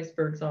blue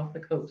icebergs off the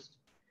coast.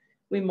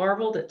 We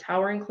marveled at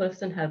towering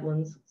cliffs and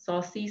headlands,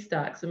 saw sea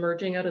stacks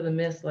emerging out of the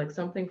mist like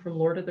something from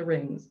Lord of the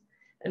Rings,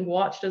 and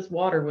watched as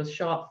water was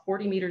shot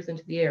 40 meters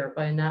into the air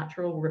by a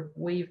natural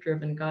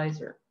wave-driven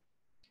geyser.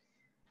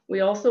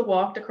 We also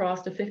walked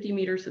across a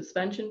 50-meter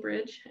suspension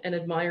bridge and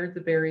admired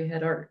the Barry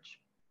Head Arch.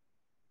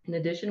 In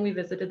addition, we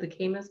visited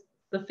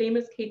the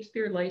famous Cape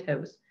Spear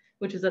Lighthouse,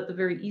 which is at the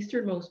very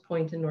easternmost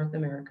point in North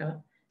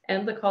America,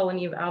 and the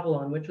colony of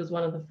Avalon, which was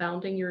one of the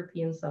founding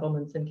European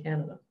settlements in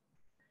Canada.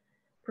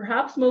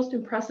 Perhaps most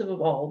impressive of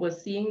all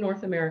was seeing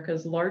North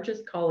America's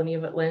largest colony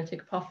of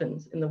Atlantic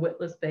puffins in the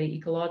Witless Bay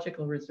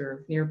Ecological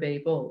Reserve near Bay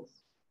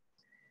Bulls.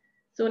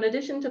 So in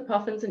addition to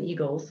puffins and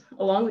eagles,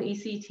 along the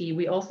ECT,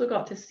 we also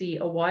got to see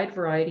a wide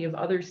variety of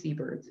other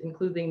seabirds,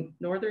 including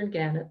northern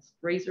gannets,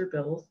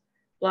 razorbills,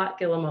 black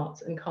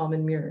guillemots, and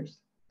common murres.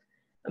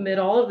 Amid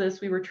all of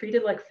this, we were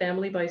treated like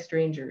family by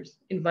strangers,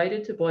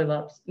 invited to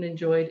boil-ups, and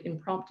enjoyed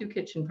impromptu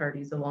kitchen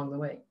parties along the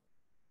way.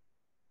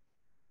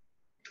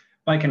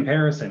 By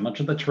comparison, much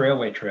of the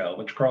Trailway Trail,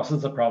 which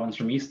crosses the province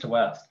from east to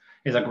west,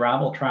 is a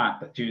gravel track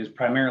that's used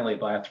primarily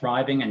by a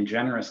thriving and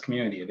generous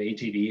community of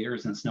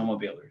ATVers and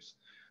snowmobilers.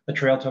 The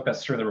trail took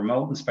us through the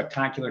remote and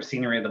spectacular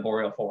scenery of the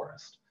boreal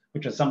forest,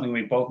 which is something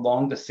we both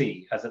long to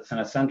see as it's an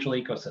essential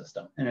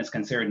ecosystem and is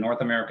considered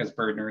North America's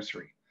bird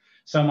nursery.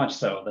 So much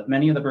so that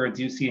many of the birds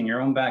you see in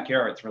your own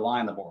backyards rely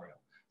on the boreal.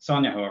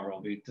 Sonia, however,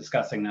 will be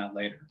discussing that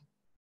later.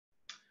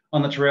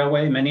 On the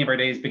trailway, many of our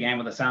days began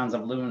with the sounds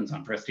of loons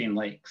on pristine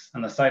lakes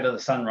and the sight of the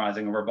sun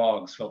rising over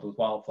bogs filled with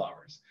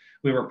wildflowers.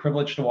 We were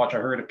privileged to watch a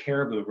herd of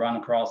caribou run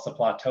across the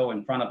plateau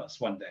in front of us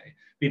one day,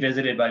 be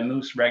visited by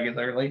moose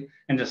regularly,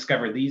 and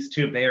discover these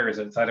two bears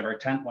outside of our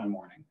tent one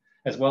morning,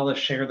 as well as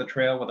share the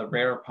trail with a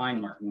rare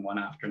pine marten one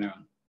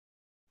afternoon.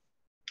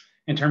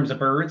 In terms of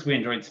birds, we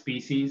enjoyed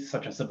species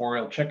such as the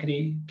boreal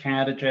chickadee,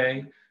 Canada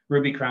jay,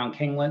 ruby-crowned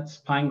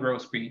kinglets, pine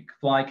grosbeak,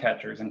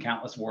 flycatchers, and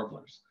countless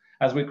warblers.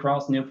 As we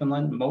crossed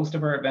Newfoundland, most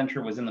of our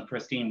adventure was in the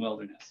pristine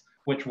wilderness,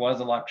 which was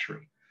a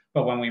luxury.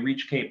 But when we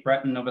reached Cape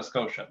Breton, Nova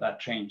Scotia, that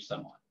changed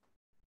somewhat.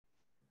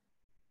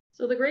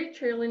 So the Great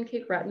Trail in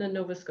Cape Breton in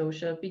Nova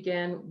Scotia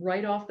began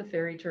right off the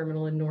ferry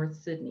terminal in North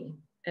Sydney,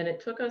 and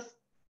it took us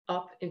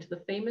up into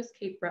the famous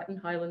Cape Breton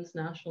Highlands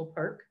National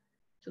Park,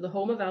 to the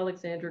home of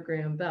Alexander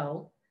Graham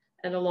Bell,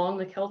 and along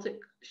the Celtic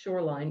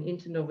shoreline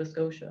into Nova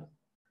Scotia.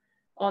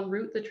 En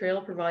route, the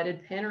trail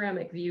provided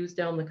panoramic views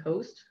down the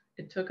coast.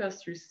 It took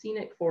us through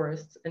scenic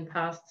forests and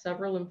past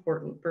several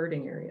important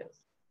birding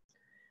areas.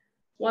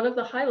 One of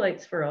the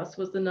highlights for us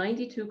was the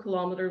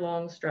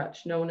 92-kilometer-long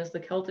stretch known as the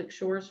Celtic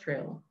Shores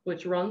Trail,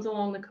 which runs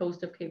along the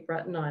coast of Cape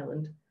Breton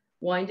Island,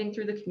 winding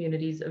through the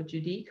communities of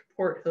Judique,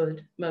 Port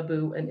Hood,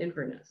 Mabou, and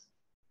Inverness.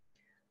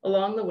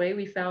 Along the way,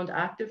 we found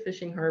active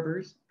fishing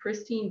harbors,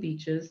 pristine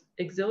beaches,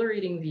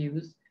 exhilarating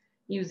views,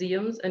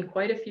 museums, and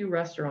quite a few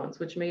restaurants,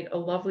 which made a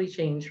lovely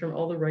change from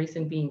all the rice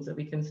and beans that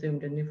we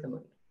consumed in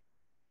Newfoundland.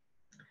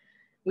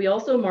 We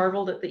also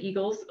marveled at the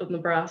eagles of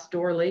Nebraska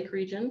Door Lake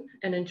region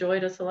and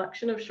enjoyed a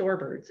selection of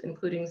shorebirds,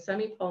 including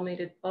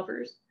semi-palmated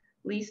plovers,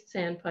 least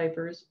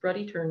sandpipers,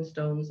 ruddy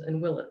turnstones,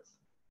 and willets.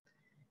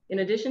 In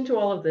addition to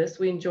all of this,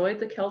 we enjoyed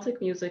the Celtic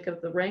music of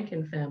the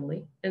Rankin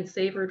family and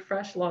savored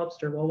fresh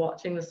lobster while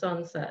watching the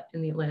sun set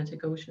in the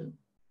Atlantic Ocean.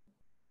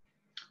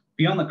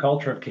 Beyond the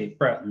culture of Cape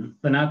Breton,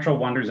 the natural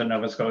wonders of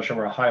Nova Scotia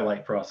were a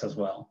highlight for us as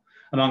well.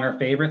 Among our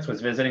favorites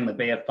was visiting the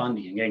Bay of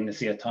Fundy and getting to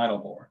see a tidal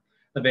bore.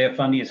 The Bay of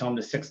Fundy is home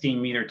to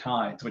 16-meter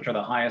tides, which are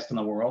the highest in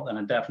the world and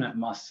a definite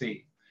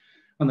must-see.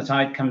 When the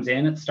tide comes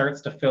in, it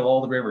starts to fill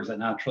all the rivers that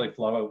naturally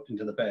flow out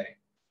into the bay.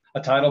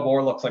 A tidal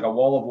bore looks like a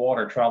wall of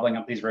water traveling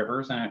up these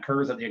rivers and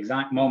occurs at the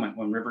exact moment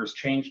when rivers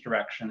change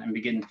direction and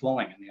begin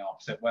flowing in the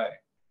opposite way.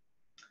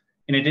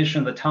 In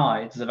addition to the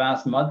tides, the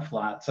vast mud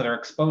flats that are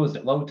exposed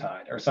at low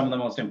tide are some of the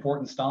most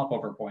important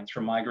stopover points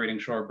for migrating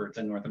shorebirds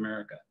in North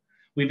America.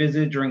 We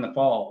visited during the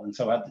fall and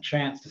so had the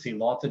chance to see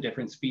lots of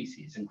different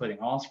species, including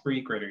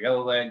osprey, greater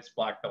yellowlegs,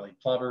 black-bellied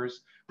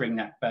plovers,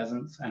 ringneck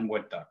pheasants, and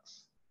wood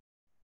ducks.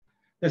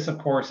 This, of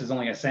course, is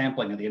only a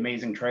sampling of the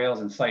amazing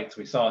trails and sights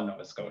we saw in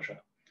Nova Scotia.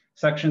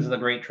 Sections of the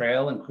Great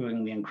Trail,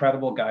 including the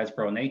incredible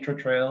Guysborough Nature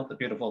Trail, the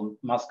beautiful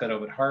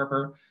Muscatovid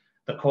Harbor,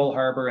 the Cole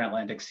Harbor and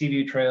Atlantic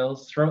Seaview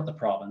trails throughout the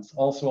province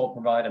also all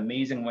provide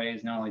amazing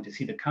ways not only to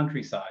see the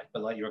countryside,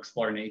 but let you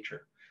explore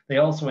nature. They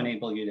also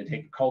enable you to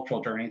take a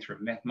cultural journey through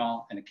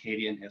Mi'kmaq and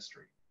Acadian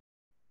history.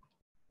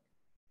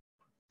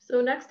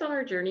 So next on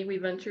our journey, we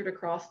ventured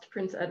across to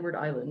Prince Edward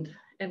Island,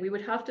 and we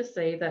would have to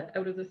say that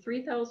out of the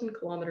 3,000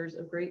 kilometers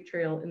of Great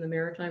Trail in the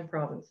Maritime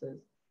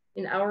provinces,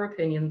 in our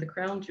opinion, the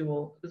crown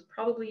jewel was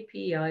probably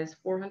PEI's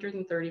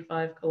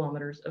 435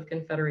 kilometers of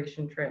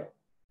Confederation Trail.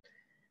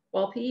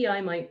 While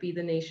PEI might be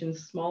the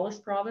nation's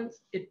smallest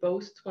province, it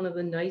boasts one of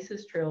the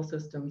nicest trail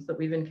systems that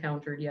we've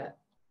encountered yet.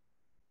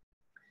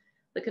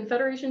 The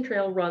Confederation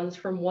Trail runs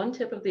from one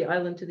tip of the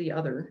island to the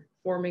other,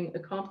 forming a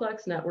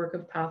complex network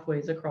of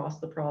pathways across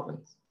the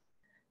province.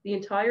 The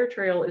entire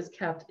trail is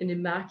kept in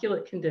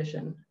immaculate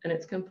condition, and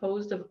it's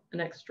composed of an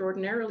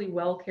extraordinarily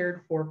well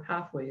cared for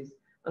pathways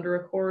under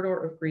a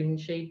corridor of green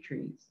shade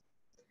trees.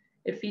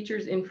 It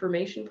features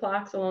information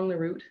plaques along the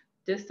route,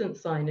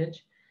 distance signage,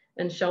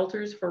 and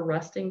shelters for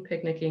resting,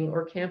 picnicking,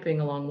 or camping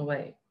along the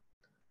way.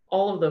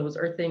 All of those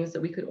are things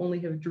that we could only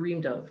have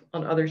dreamed of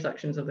on other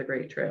sections of the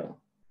Great Trail.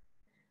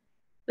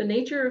 The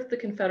nature of the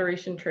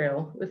Confederation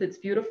Trail, with its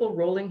beautiful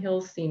rolling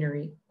hills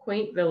scenery,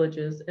 quaint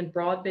villages, and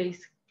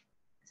broad-based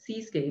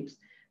seascapes,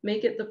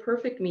 make it the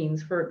perfect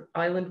means for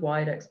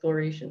island-wide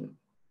exploration.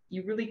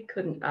 You really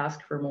couldn't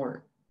ask for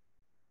more.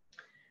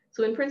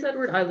 So in Prince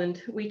Edward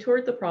Island, we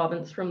toured the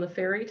province from the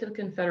ferry to the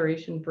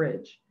Confederation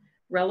Bridge,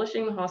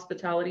 relishing the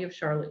hospitality of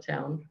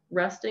Charlottetown,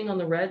 resting on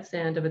the red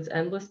sand of its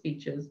endless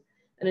beaches,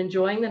 and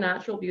enjoying the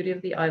natural beauty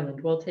of the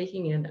island while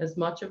taking in as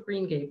much of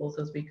Green Gables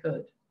as we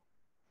could.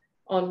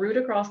 En route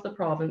across the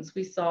province,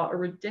 we saw a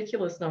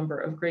ridiculous number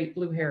of great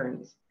blue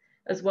herons,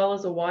 as well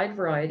as a wide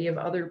variety of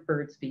other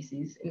bird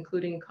species,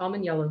 including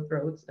common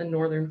yellowthroats and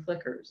northern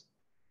flickers,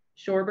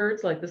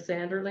 shorebirds like the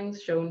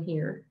sanderlings shown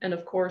here, and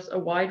of course, a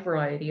wide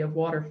variety of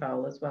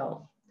waterfowl as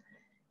well.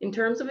 In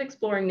terms of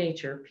exploring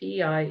nature,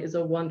 PEI is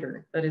a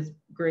wonder that is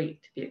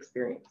great to be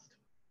experienced.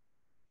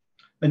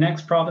 The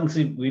next province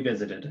we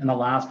visited, and the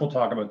last we'll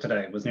talk about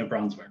today, was New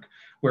Brunswick,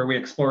 where we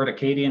explored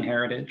Acadian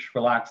heritage,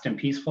 relaxed in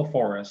peaceful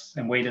forests,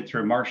 and waded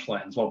through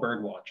marshlands while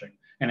bird watching,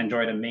 and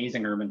enjoyed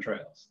amazing urban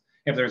trails.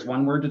 If there's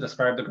one word to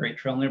describe the Great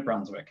Trail in New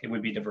Brunswick, it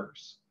would be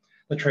diverse.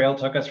 The trail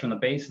took us from the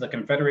base of the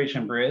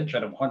Confederation Bridge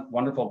at a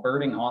wonderful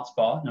birding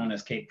hotspot known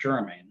as Cape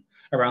Germain,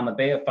 around the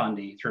Bay of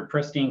Fundy through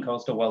pristine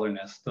coastal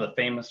wilderness to the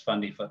famous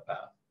Fundy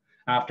footpath.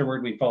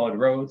 Afterward, we followed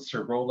roads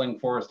through rolling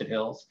forested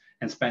hills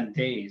and spent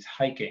days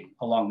hiking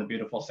along the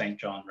beautiful St.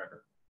 John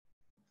River.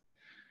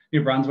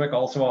 New Brunswick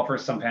also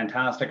offers some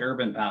fantastic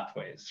urban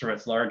pathways through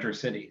its larger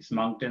cities,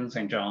 Moncton,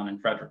 St. John,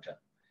 and Fredericton.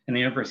 In the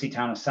university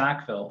town of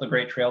Sackville, the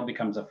Great Trail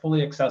becomes a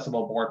fully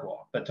accessible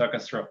boardwalk that took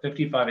us through a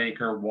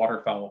 55-acre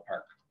waterfowl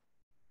park.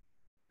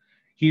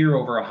 Here,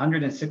 over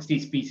 160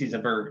 species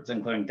of birds,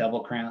 including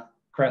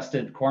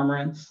double-crested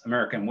cormorants,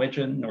 American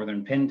widgeon,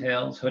 northern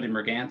pintails, hooded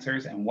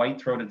mergansers, and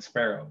white-throated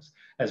sparrows,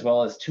 as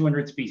well as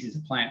 200 species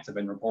of plants have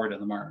been reported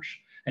in the marsh.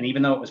 And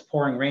even though it was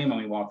pouring rain when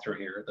we walked through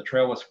here, the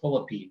trail was full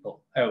of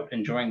people out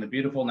enjoying the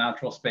beautiful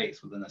natural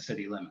space within the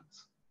city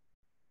limits.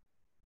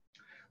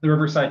 The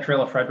Riverside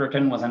Trail of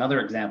Fredericton was another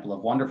example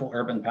of wonderful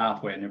urban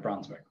pathway in New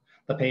Brunswick.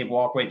 The paved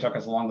walkway took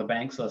us along the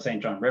banks of the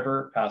St. John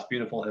River, past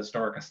beautiful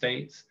historic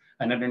estates,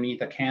 and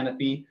underneath a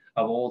canopy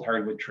of old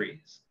hardwood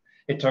trees.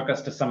 It took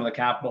us to some of the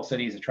capital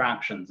city's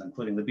attractions,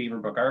 including the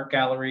Beaverbrook Art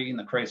Gallery and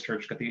the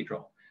Christchurch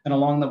Cathedral. And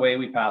along the way,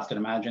 we passed an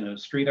imaginative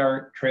street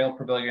art, trail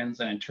pavilions,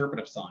 and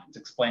interpretive signs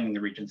explaining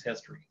the region's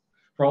history.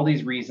 For all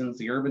these reasons,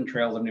 the urban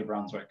trails of New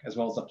Brunswick, as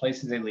well as the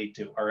places they lead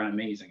to, are an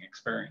amazing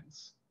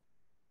experience.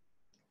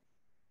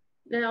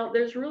 Now,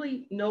 there's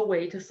really no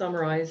way to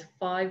summarize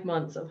 5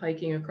 months of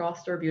hiking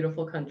across our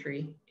beautiful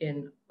country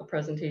in a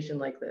presentation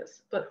like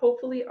this, but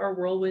hopefully our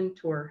whirlwind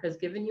tour has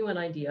given you an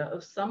idea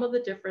of some of the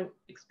different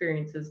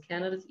experiences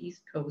Canada's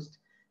East Coast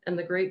and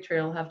the Great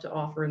Trail have to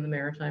offer in the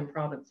Maritime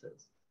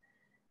provinces.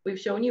 We've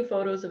shown you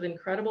photos of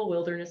incredible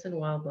wilderness and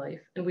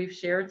wildlife, and we've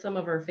shared some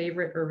of our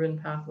favorite urban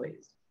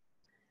pathways.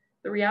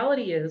 The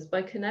reality is,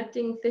 by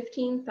connecting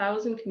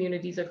 15,000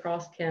 communities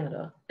across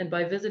Canada and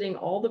by visiting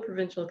all the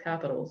provincial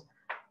capitals,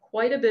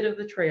 quite a bit of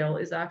the trail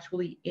is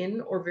actually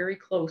in or very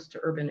close to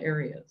urban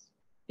areas.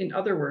 In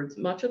other words,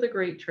 much of the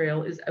Great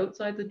Trail is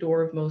outside the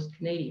door of most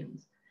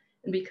Canadians.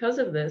 And because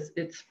of this,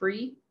 it's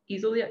free,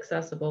 easily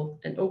accessible,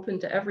 and open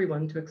to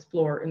everyone to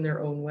explore in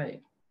their own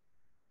way.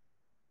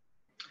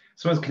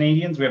 So as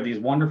Canadians, we have these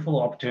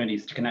wonderful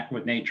opportunities to connect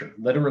with nature,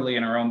 literally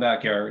in our own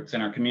backyards,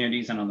 in our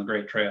communities, and on the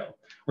Great Trail.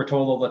 We're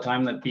told all the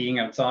time that being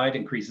outside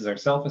increases our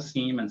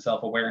self-esteem and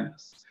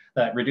self-awareness,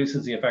 that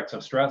reduces the effects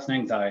of stress and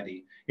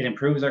anxiety, it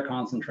improves our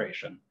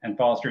concentration, and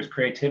fosters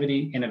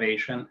creativity,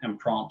 innovation, and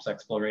prompts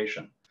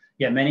exploration.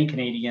 Yet many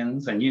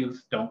Canadians and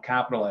youth don't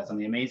capitalize on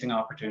the amazing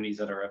opportunities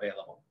that are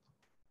available.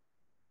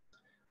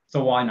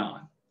 So why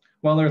not?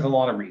 Well, there's a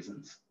lot of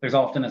reasons. There's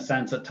often a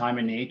sense that time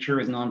in nature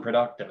is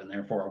non-productive and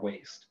therefore a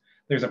waste.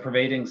 There's a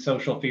pervading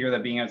social fear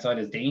that being outside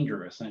is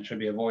dangerous and it should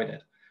be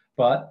avoided.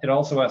 But it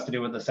also has to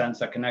do with the sense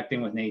that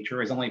connecting with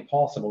nature is only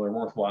possible or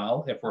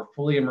worthwhile if we're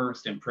fully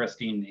immersed in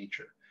pristine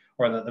nature,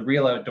 or that the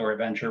real outdoor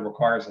adventure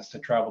requires us to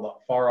travel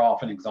to far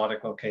off and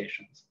exotic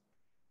locations.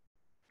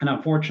 And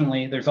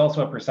unfortunately, there's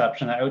also a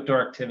perception that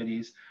outdoor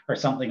activities are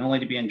something only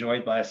to be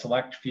enjoyed by a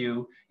select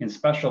few in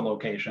special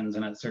locations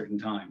and at certain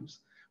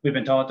times. We've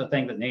been taught to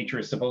think that nature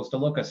is supposed to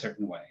look a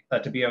certain way,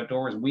 that to be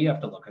outdoors, we have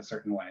to look a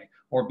certain way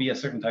or be a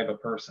certain type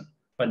of person.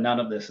 But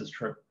none of this is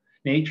true.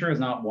 Nature is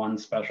not one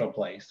special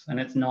place, and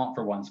it's not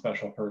for one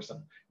special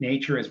person.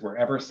 Nature is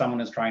wherever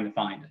someone is trying to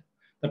find it.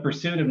 The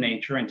pursuit of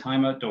nature and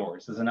time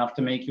outdoors is enough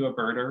to make you a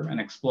birder, an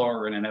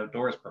explorer, and an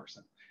outdoors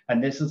person.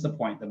 And this is the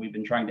point that we've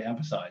been trying to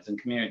emphasize in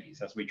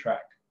communities as we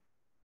trek.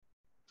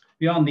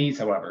 Beyond these,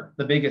 however,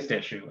 the biggest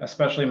issue,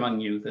 especially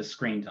among youth, is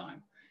screen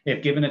time.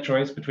 If given a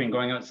choice between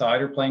going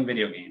outside or playing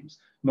video games,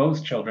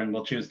 most children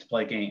will choose to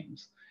play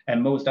games,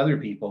 and most other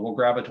people will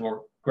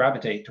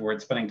gravitate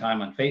towards spending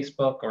time on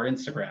Facebook or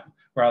Instagram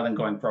rather than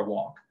going for a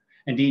walk.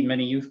 Indeed,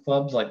 many youth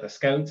clubs like the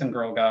Scouts and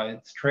Girl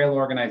Guides, trail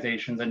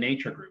organizations, and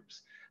nature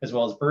groups, as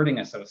well as birding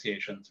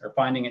associations, are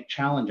finding it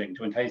challenging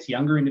to entice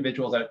younger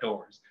individuals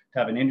outdoors to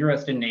have an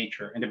interest in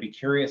nature and to be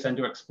curious and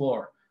to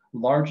explore,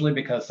 largely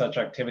because such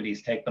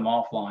activities take them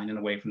offline and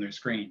away from their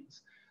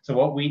screens. So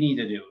what we need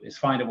to do is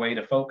find a way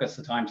to focus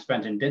the time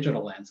spent in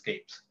digital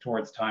landscapes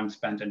towards time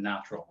spent in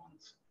natural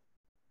ones.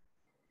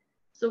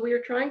 So we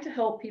are trying to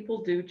help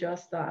people do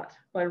just that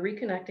by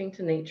reconnecting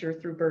to nature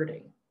through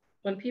birding.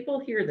 When people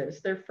hear this,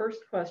 their first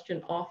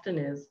question often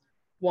is,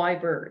 why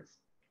birds?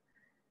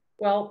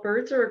 Well,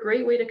 birds are a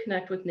great way to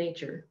connect with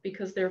nature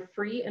because they're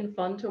free and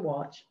fun to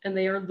watch, and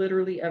they are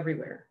literally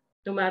everywhere,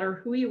 no matter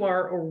who you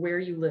are or where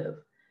you live,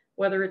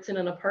 whether it's in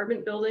an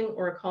apartment building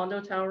or a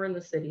condo tower in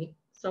the city,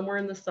 somewhere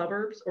in the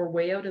suburbs or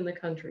way out in the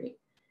country.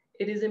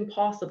 It is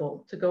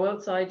impossible to go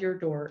outside your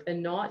door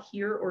and not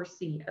hear or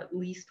see at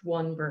least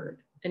one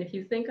bird. And if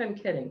you think I'm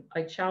kidding,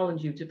 I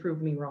challenge you to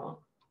prove me wrong.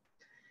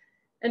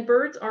 And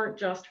birds aren't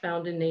just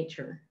found in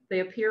nature.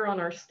 They appear on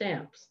our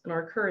stamps and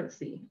our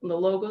currency, and the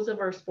logos of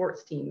our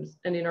sports teams,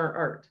 and in our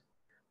art.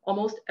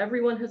 Almost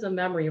everyone has a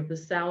memory of the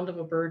sound of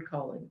a bird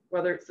calling,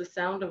 whether it's the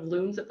sound of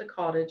loons at the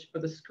cottage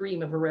or the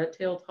scream of a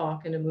red-tailed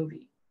hawk in a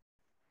movie.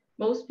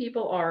 Most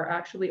people are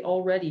actually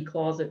already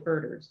closet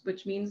birders,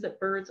 which means that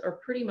birds are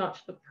pretty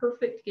much the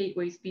perfect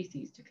gateway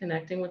species to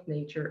connecting with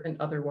nature and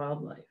other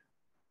wildlife.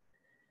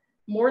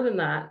 More than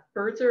that,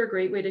 birds are a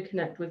great way to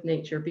connect with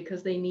nature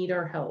because they need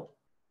our help.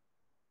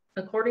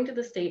 According to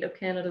the State of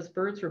Canada's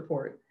Birds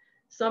Report,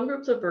 some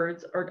groups of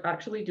birds are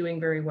actually doing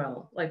very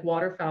well, like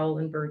waterfowl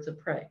and birds of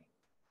prey.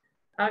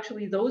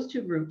 Actually, those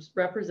two groups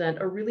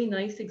represent a really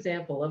nice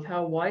example of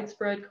how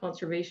widespread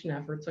conservation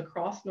efforts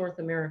across North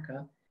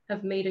America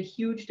have made a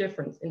huge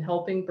difference in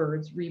helping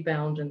birds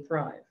rebound and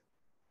thrive.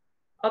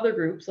 Other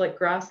groups like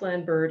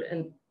grassland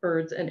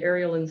birds and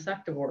aerial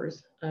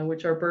insectivores,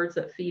 which are birds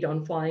that feed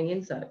on flying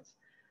insects,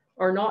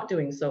 are not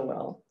doing so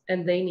well,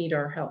 and they need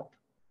our help.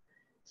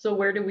 So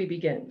where do we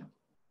begin?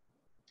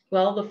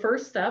 Well, the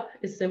first step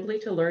is simply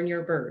to learn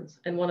your birds,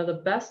 and one of the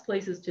best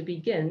places to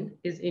begin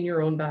is in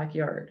your own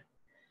backyard.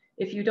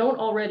 If you don't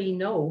already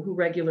know who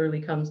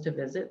regularly comes to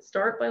visit,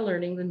 start by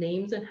learning the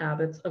names and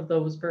habits of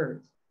those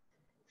birds.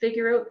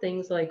 Figure out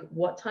things like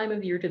what time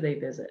of year do they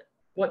visit?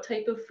 What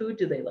type of food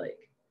do they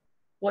like?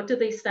 What do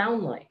they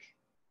sound like?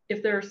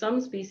 If there are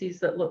some species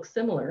that look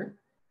similar,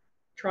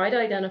 try to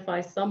identify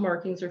some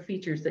markings or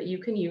features that you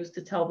can use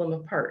to tell them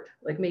apart,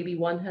 like maybe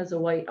one has a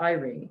white eye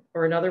ring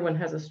or another one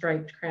has a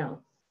striped crown.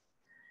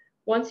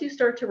 Once you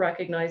start to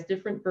recognize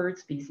different bird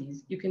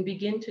species, you can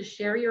begin to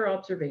share your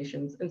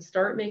observations and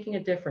start making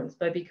a difference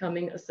by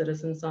becoming a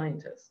citizen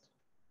scientist.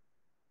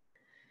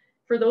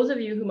 For those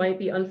of you who might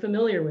be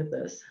unfamiliar with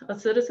this, a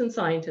citizen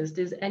scientist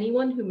is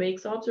anyone who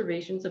makes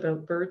observations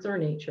about birds or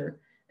nature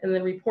and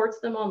then reports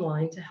them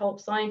online to help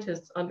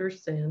scientists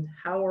understand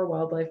how our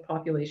wildlife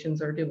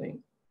populations are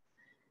doing.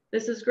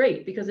 This is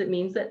great because it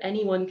means that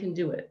anyone can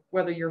do it,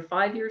 whether you're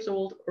 5 years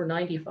old or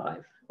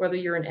 95, whether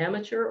you're an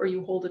amateur or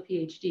you hold a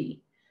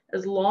PhD.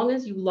 As long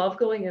as you love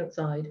going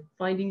outside,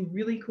 finding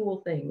really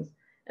cool things,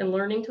 and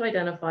learning to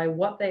identify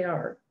what they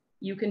are,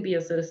 you can be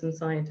a citizen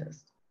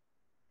scientist.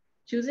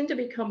 Choosing to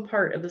become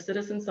part of the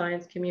citizen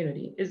science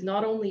community is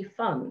not only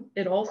fun,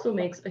 it also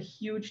makes a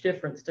huge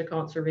difference to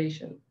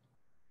conservation.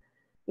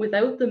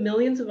 Without the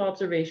millions of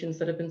observations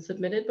that have been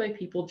submitted by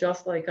people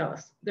just like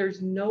us,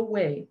 there's no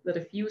way that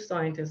a few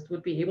scientists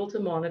would be able to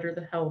monitor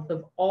the health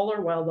of all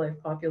our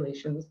wildlife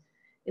populations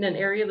in an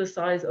area the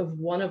size of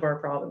one of our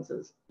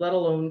provinces, let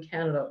alone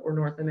Canada or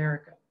North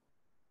America.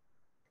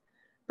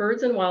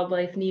 Birds and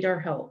wildlife need our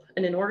help,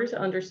 and in order to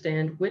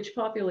understand which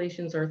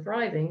populations are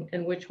thriving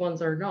and which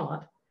ones are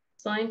not,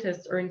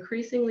 scientists are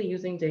increasingly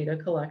using data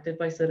collected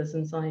by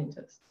citizen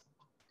scientists.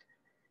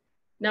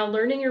 Now,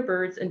 learning your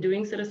birds and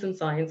doing citizen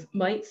science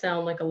might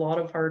sound like a lot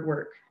of hard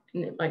work,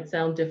 and it might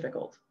sound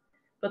difficult,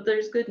 but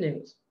there's good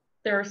news.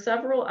 There are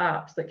several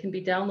apps that can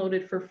be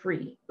downloaded for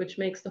free, which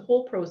makes the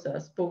whole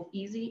process both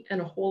easy and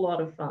a whole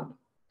lot of fun.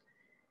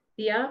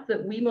 The app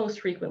that we most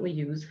frequently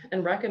use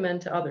and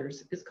recommend to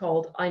others is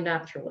called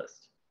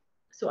iNaturalist.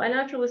 So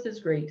iNaturalist is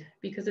great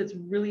because it's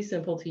really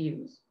simple to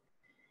use.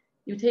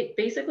 You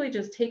basically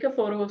just take a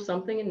photo of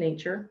something in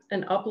nature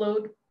and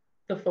upload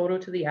the photo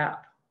to the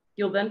app.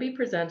 You'll then be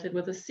presented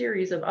with a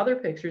series of other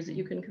pictures that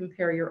you can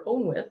compare your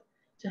own with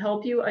to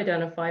help you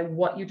identify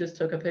what you just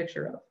took a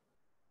picture of.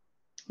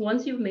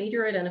 Once you've made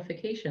your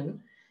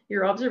identification,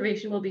 your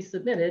observation will be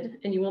submitted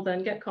and you will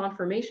then get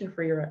confirmation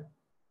for your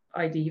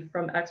ID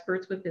from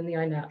experts within the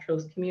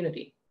iNaturalist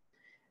community.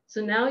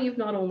 So now you've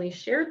not only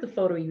shared the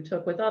photo you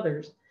took with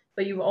others,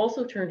 but you've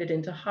also turned it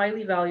into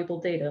highly valuable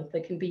data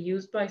that can be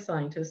used by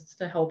scientists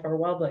to help our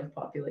wildlife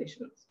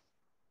populations.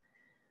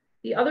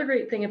 The other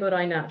great thing about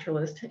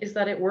iNaturalist is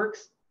that it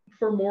works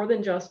for more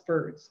than just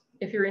birds.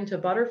 If you're into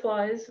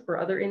butterflies or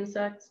other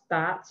insects,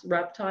 bats,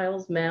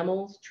 reptiles,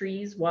 mammals,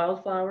 trees,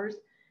 wildflowers,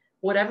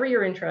 whatever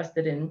you're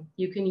interested in,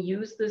 you can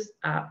use this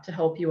app to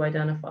help you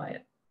identify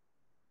it.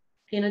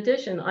 In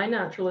addition,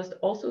 iNaturalist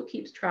also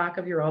keeps track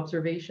of your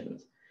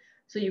observations,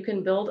 so you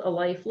can build a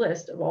life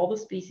list of all the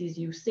species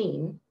you've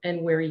seen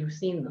and where you've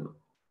seen them.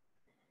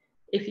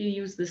 If you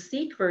use the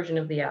Seek version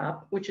of the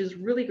app, which is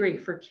really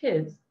great for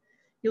kids,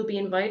 you'll be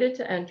invited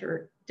to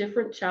enter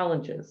different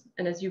challenges,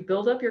 and as you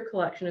build up your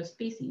collection of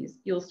species,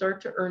 you'll start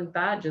to earn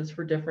badges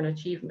for different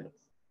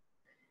achievements.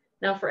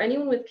 Now, for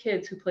anyone with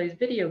kids who plays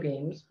video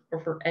games, or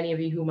for any of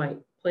you who might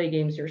play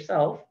games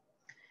yourself,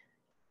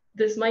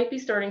 this might be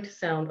starting to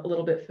sound a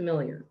little bit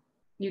familiar.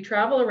 You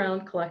travel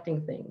around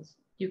collecting things,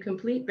 you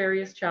complete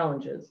various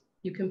challenges,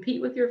 you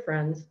compete with your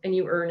friends, and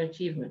you earn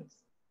achievements.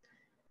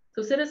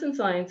 So citizen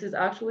science is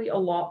actually a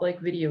lot like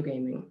video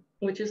gaming,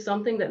 which is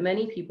something that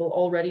many people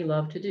already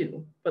love to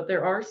do, but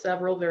there are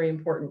several very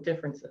important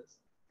differences.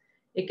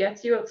 It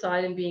gets you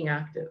outside and being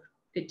active.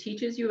 It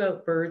teaches you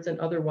about birds and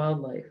other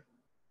wildlife.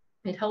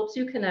 It helps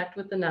you connect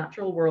with the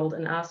natural world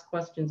and ask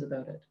questions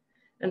about it.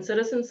 And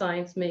citizen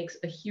science makes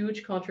a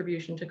huge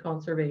contribution to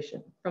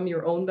conservation, from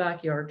your own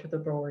backyard to the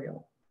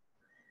boreal.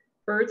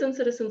 Birds and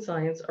citizen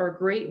science are a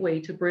great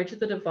way to bridge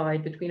the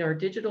divide between our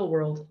digital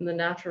world and the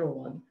natural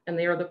one, and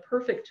they are the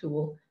perfect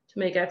tool to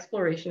make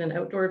exploration and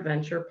outdoor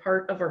adventure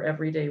part of our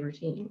everyday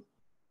routine.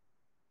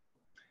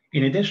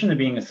 In addition to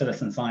being a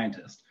citizen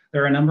scientist,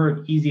 there are a number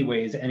of easy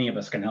ways any of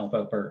us can help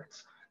out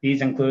birds.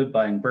 These include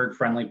buying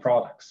bird-friendly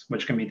products,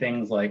 which can be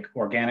things like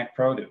organic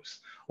produce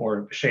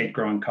or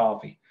shade-grown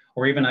coffee,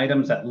 or even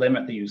items that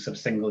limit the use of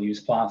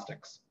single-use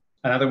plastics.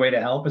 Another way to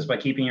help is by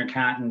keeping your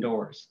cat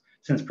indoors,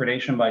 since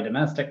predation by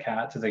domestic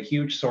cats is a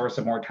huge source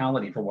of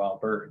mortality for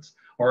wild birds.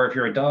 Or if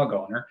you're a dog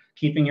owner,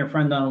 keeping your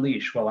friend on a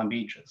leash while on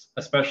beaches,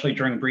 especially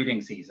during breeding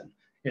season,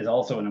 is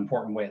also an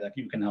important way that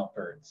you can help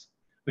birds.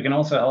 We can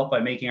also help by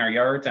making our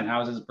yards and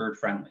houses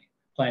bird-friendly,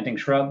 planting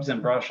shrubs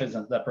and brushes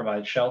that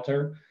provide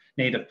shelter,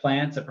 native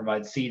plants that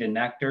provide seed and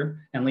nectar,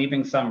 and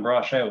leaving some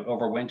brush out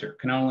over winter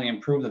can not only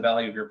improve the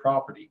value of your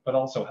property, but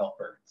also help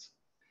birds.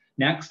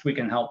 Next, we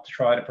can help to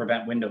try to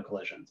prevent window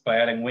collisions by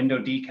adding window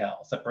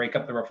decals that break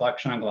up the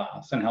reflection on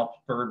glass and help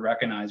bird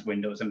recognize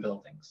windows and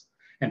buildings.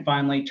 And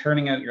finally,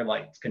 turning out your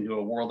lights can do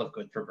a world of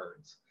good for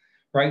birds.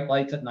 Bright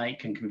lights at night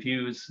can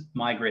confuse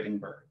migrating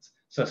birds.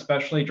 So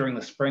especially during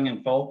the spring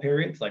and fall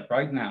periods, like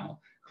right now,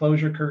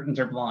 close your curtains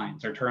or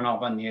blinds or turn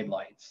off unneeded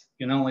lights.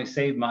 You'll not only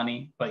save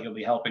money, but you'll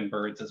be helping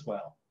birds as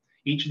well.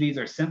 Each of these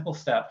are simple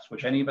steps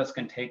which any of us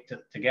can take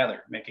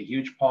together, make a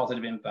huge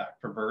positive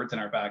impact for birds in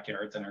our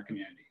backyards and our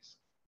communities.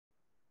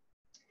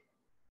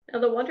 Now,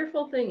 the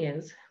wonderful thing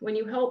is, when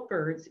you help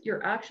birds,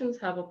 your actions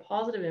have a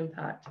positive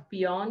impact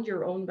beyond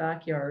your own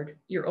backyard,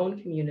 your own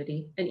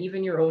community, and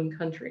even your own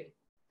country.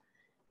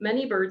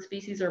 Many bird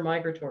species are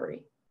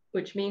migratory,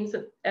 which means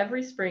that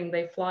every spring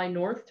they fly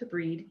north to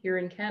breed here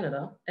in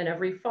Canada, and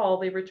every fall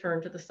they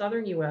return to the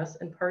southern US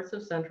and parts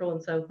of Central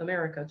and South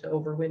America to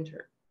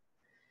overwinter.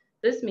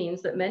 This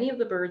means that many of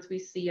the birds we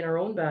see in our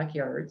own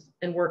backyards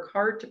and work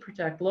hard to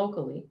protect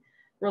locally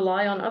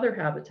rely on other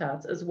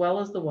habitats as well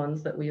as the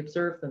ones that we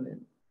observe them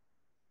in.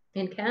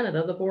 In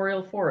Canada, the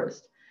boreal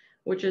forest,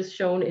 which is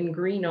shown in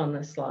green on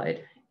this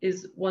slide,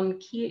 is one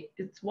key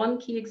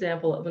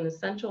example of an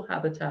essential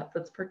habitat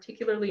that's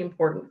particularly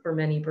important for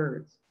many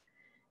birds.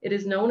 It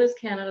is known as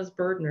Canada's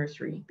bird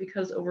nursery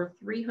because over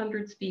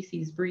 300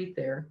 species breed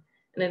there,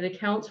 and it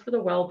accounts for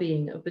the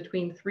well-being of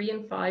between 3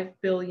 and 5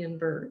 billion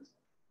birds.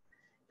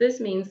 This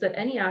means that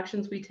any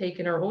actions we take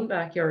in our own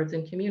backyards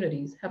and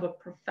communities have a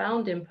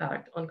profound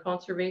impact on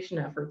conservation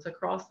efforts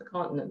across the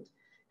continent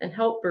and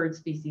help bird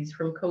species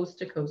from coast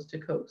to coast to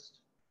coast.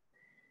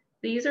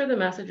 These are the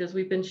messages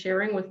we've been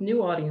sharing with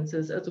new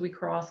audiences as we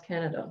cross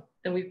Canada,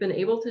 and we've been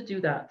able to do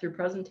that through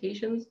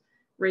presentations,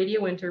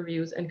 radio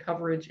interviews, and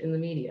coverage in the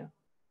media.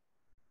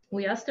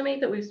 We estimate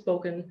that we've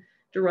spoken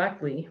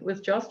directly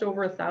with just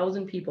over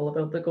 1,000 people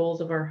about the goals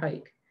of our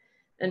hike.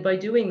 And by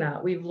doing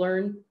that, we've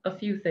learned a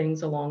few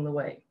things along the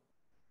way.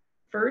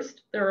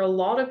 First, there are a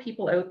lot of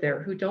people out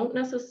there who don't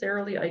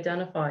necessarily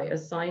identify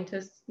as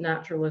scientists,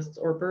 naturalists,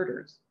 or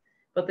birders,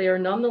 but they are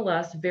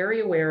nonetheless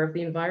very aware of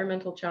the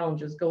environmental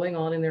challenges going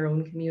on in their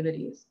own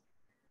communities.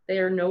 They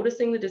are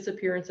noticing the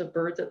disappearance of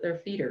birds at their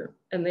feeder,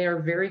 and they are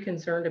very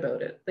concerned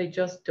about it. They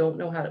just don't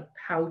know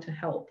how to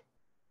help.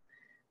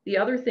 The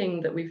other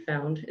thing that we've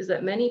found is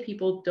that many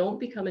people don't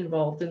become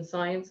involved in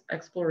science,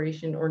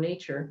 exploration, or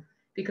nature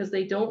because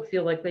they don't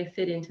feel like they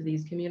fit into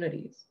these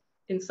communities.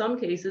 In some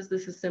cases,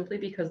 this is simply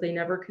because they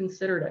never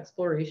considered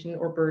exploration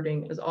or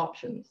birding as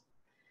options.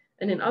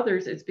 And in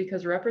others, it's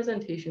because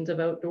representations of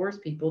outdoors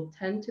people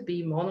tend to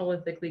be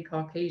monolithically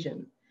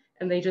Caucasian,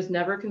 and they just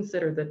never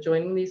considered that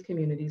joining these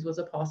communities was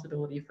a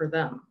possibility for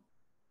them.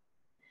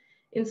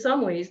 In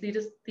some ways,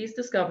 these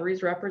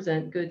discoveries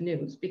represent good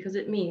news because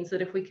it means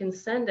that if we can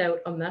send out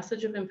a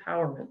message of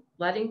empowerment,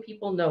 letting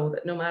people know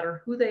that no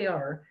matter who they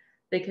are,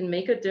 they can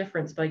make a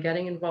difference by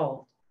getting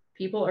involved,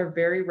 people are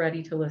very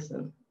ready to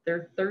listen.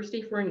 They're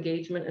thirsty for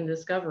engagement and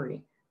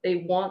discovery. They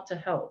want to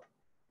help.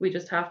 We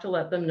just have to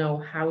let them know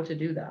how to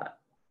do that.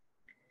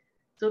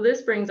 So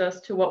this brings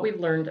us to what we've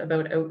learned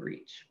about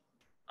outreach.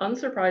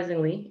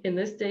 Unsurprisingly, in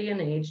this day and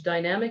age,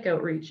 dynamic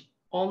outreach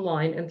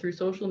online and through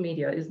social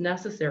media is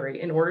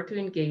necessary in order to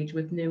engage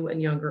with new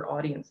and younger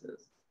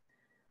audiences.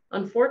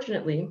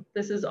 Unfortunately,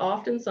 this is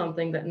often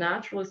something that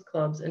naturalist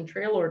clubs and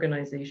trail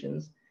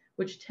organizations,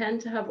 which tend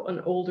to have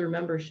an older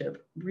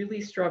membership,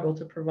 really struggle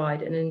to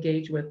provide and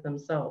engage with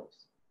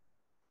themselves.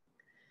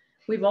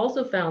 We've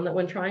also found that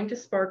when trying to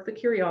spark the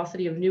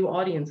curiosity of new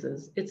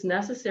audiences, it's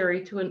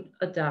necessary to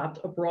adapt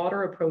a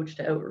broader approach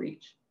to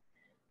outreach.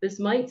 This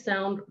might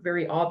sound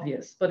very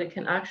obvious, but it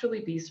can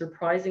actually be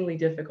surprisingly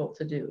difficult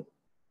to do.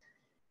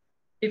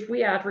 If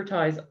we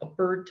advertise a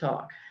bird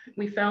talk,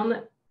 we found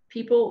that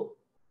people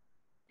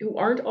who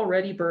aren't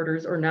already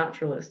birders or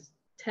naturalists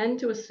tend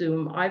to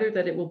assume either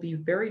that it will be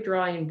very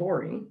dry and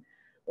boring,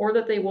 or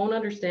that they won't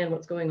understand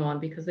what's going on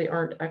because they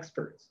aren't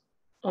experts.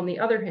 On the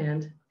other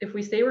hand, if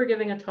we say we're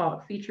giving a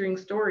talk featuring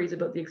stories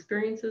about the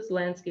experiences,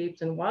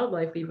 landscapes, and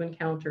wildlife we've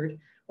encountered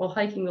while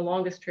hiking the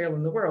longest trail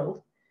in the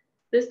world,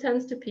 this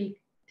tends to pique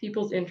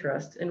people's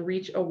interest and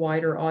reach a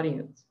wider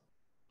audience.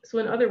 So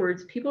in other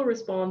words, people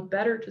respond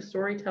better to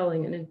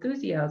storytelling and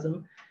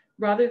enthusiasm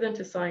rather than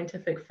to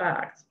scientific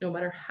facts, no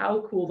matter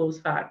how cool those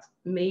facts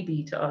may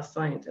be to us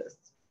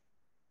scientists.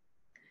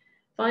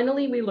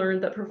 Finally, we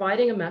learned that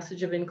providing a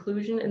message of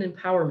inclusion and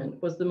empowerment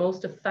was the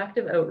most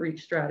effective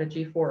outreach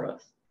strategy for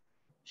us.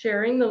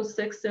 Sharing those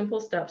 6 simple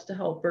steps to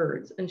help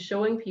birds and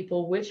showing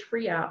people which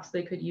free apps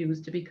they could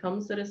use to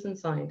become citizen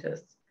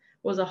scientists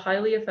was a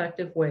highly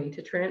effective way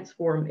to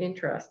transform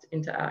interest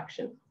into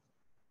action.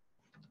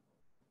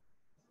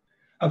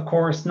 Of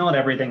course, not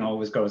everything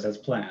always goes as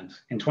planned.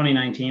 In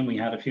 2019, we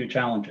had a few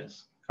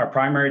challenges. Our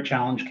primary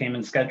challenge came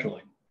in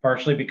scheduling,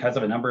 partially because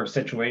of a number of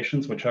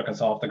situations which took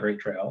us off the Great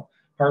Trail,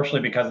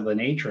 partially because of the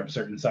nature of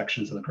certain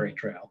sections of the Great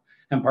Trail,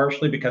 and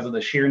partially because of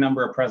the sheer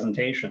number of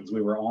presentations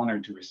we were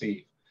honored to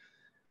receive.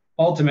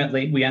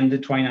 Ultimately, we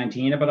ended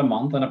 2019 about a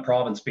month and a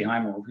province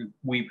behind where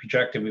we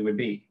projected we would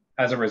be.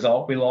 As a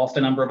result, we lost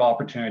a number of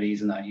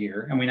opportunities in that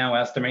year, and we now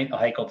estimate the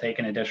hike will take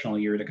an additional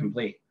year to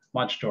complete,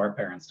 much to our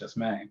parents'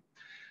 dismay.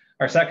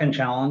 Our second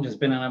challenge has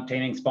been in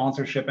obtaining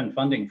sponsorship and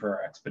funding for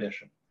our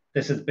expedition.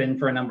 This has been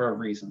for a number of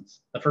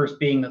reasons. The first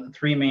being that the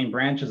 3 main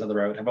branches of the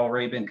route have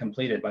already been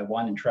completed by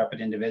one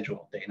intrepid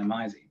individual, Dana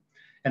Misey.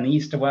 And the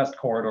east to west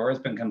corridor has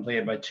been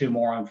completed by 2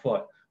 more on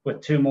foot, with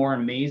 2 more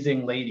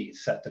amazing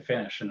ladies set to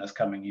finish in this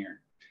coming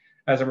year.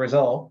 As a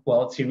result,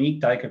 while it's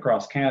unique to hike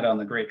across Canada on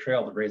the Great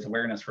Trail to raise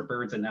awareness for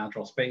birds in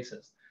natural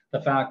spaces,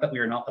 the fact that we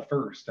are not the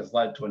first has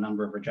led to a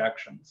number of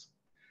rejections.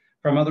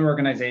 From other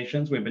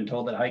organizations, we've been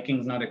told that hiking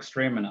is not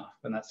extreme enough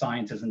and that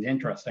science isn't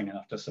interesting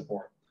enough to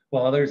support,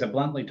 while others have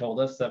bluntly told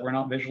us that we're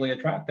not visually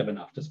attractive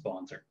enough to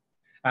sponsor.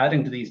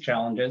 Adding to these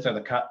challenges are the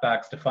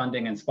cutbacks to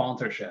funding and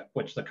sponsorship,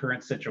 which the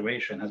current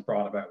situation has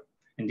brought about.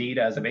 Indeed,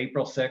 as of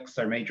April 6th,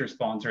 our major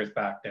sponsor has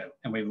backed out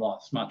and we've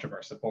lost much of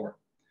our support.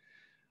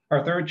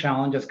 Our third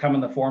challenge has come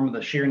in the form of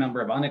the sheer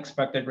number of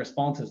unexpected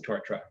responses to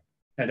our trek.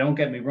 Now, don't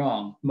get me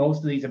wrong, most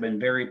of these have been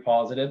very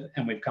positive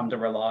and we've come to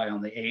rely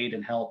on the aid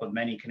and help of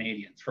many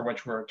Canadians, for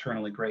which we're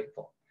eternally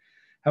grateful.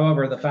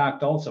 However, the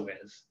fact also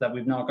is that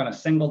we've not gone a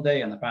single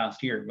day in the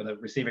past year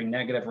without receiving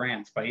negative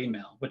rants by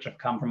email, which have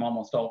come from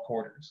almost all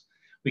quarters.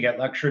 We get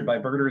lectured by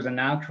birders and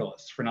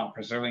naturalists for not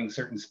preserving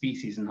certain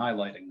species and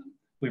highlighting them.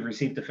 We've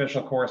received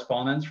official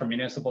correspondence from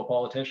municipal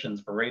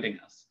politicians berating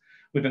us.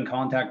 We've been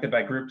contacted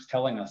by groups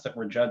telling us that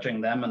we're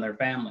judging them and their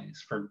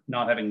families for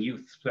not having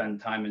youth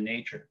spend time in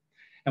nature.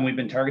 And we've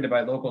been targeted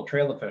by local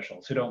trail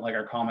officials who don't like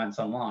our comments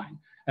online.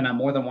 And on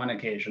more than one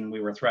occasion, we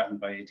were threatened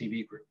by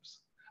ATV groups.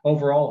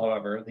 Overall,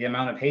 however, the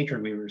amount of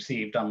hatred we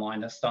received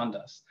online has stunned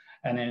us,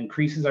 and it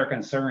increases our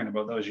concern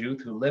about those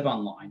youth who live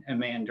online and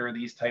may endure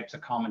these types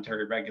of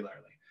commentary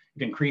regularly.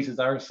 It increases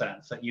our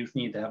sense that youth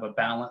need to have a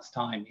balanced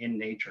time in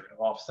nature to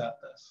offset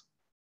this.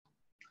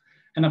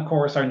 And of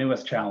course, our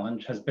newest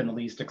challenge has been the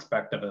least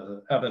expected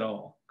of it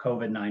all,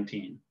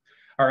 COVID-19.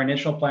 Our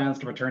initial plans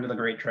to return to the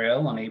Great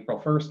Trail on April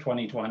 1st,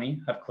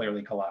 2020 have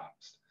clearly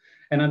collapsed,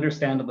 and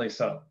understandably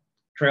so.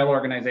 Trail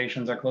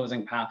organizations are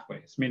closing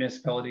pathways,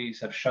 municipalities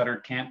have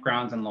shuttered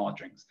campgrounds and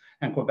lodgings,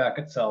 and Quebec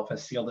itself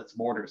has sealed its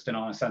borders to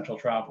non-essential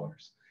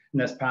travelers. In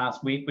this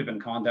past week, we've been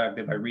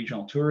contacted by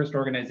regional tourist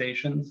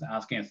organizations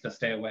asking us to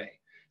stay away,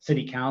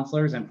 city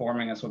councilors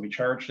informing us we'll be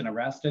charged and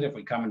arrested if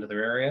we come into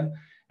their area,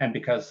 and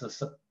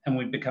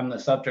we've become the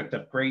subject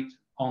of great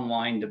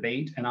online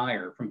debate and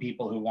ire from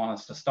people who want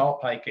us to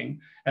stop hiking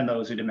and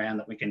those who demand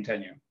that we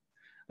continue.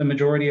 The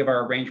majority of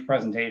our arranged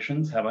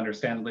presentations have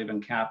understandably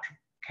been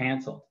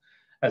canceled.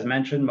 As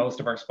mentioned, most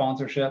of our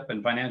sponsorship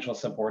and financial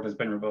support has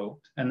been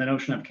revoked, and the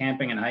notion of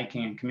camping and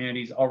hiking in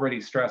communities already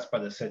stressed by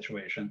this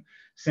situation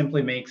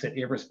simply makes it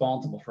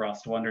irresponsible for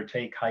us to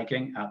undertake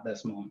hiking at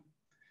this moment.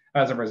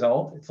 As a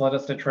result, it's led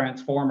us to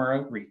transform our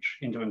outreach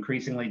into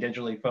increasingly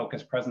digitally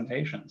focused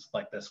presentations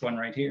like this one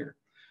right here,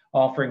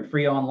 offering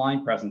free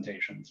online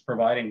presentations,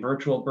 providing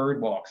virtual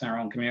bird walks in our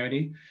own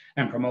community,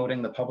 and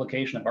promoting the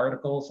publication of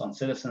articles on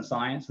citizen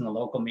science in the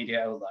local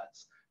media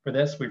outlets. For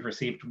this, we've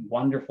received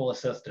wonderful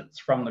assistance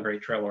from the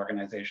Great Trail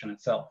organization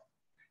itself.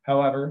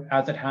 However,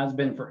 as it has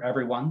been for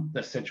everyone,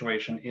 this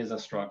situation is a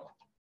struggle.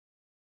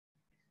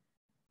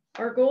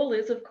 Our goal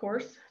is, of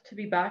course, to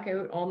be back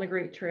out on the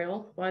Great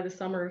Trail by the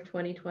summer of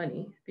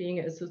 2020, being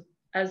as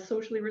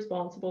socially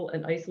responsible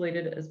and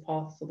isolated as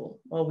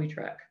possible while we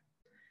trek.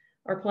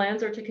 Our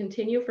plans are to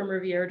continue from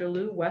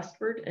Rivière-du-Loup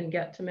westward and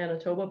get to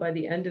Manitoba by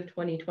the end of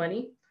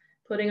 2020,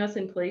 putting us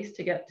in place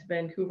to get to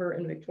Vancouver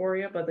and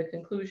Victoria by the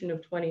conclusion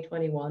of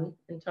 2021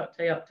 and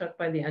Tuktoyaktuk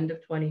by the end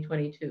of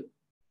 2022.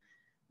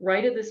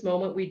 Right at this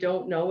moment, we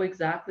don't know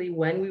exactly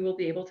when we will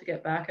be able to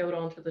get back out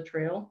onto the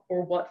trail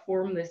or what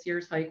form this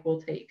year's hike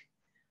will take.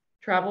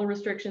 Travel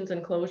restrictions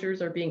and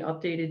closures are being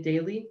updated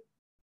daily,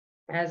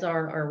 as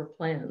are our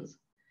plans.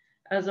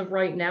 As of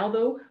right now,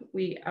 though,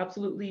 we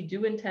absolutely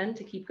do intend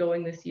to keep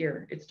going this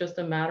year. It's just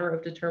a matter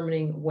of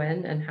determining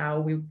when and how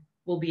we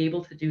will be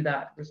able to do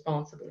that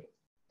responsibly.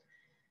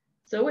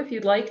 So if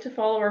you'd like to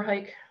follow our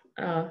hike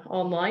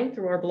online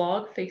through our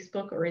blog,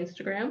 Facebook, or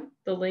Instagram,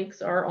 the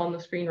links are on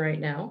the screen right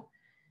now.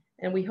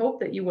 And we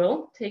hope that you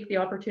will take the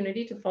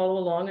opportunity to follow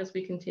along as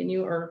we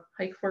continue our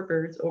Hike for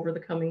Birds over the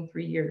coming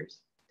 3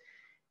 years.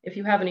 If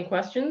you have any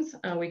questions,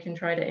 we can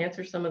try to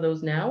answer some of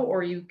those now,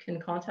 or you can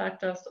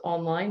contact us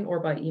online or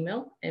by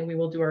email, and we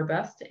will do our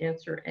best to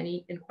answer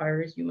any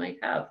inquiries you might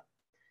have.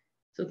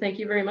 So thank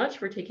you very much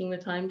for taking the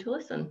time to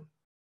listen.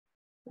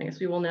 I guess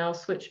we will now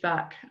switch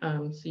back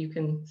so you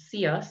can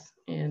see us,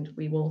 and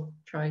we will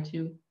try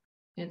to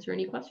answer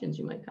any questions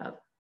you might have.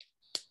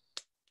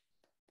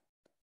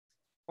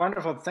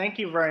 Wonderful. Thank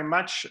you very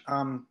much,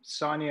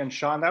 Sonia and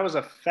Sean. That was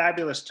a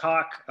fabulous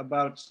talk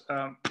about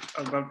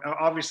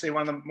obviously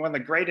one of the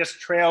greatest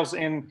trails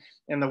in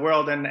the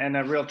world and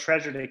a real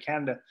treasure to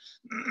Canada.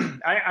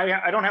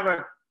 I don't have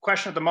a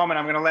question at the moment.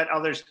 I'm going to let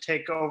others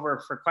take over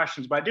for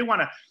questions, but I do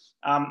want to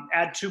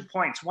add 2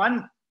 points.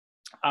 One,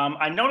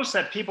 I noticed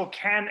that people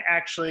can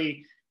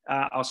actually,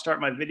 I'll start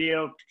my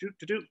video.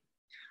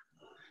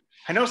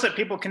 I noticed that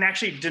people can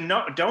actually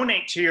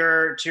donate to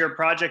your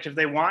project if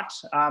they want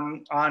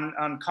on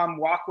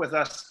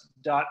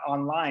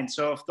comewalkwithus.online.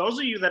 So if those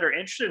of you that are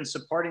interested in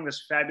supporting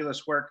this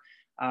fabulous work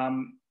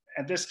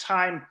at this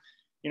time,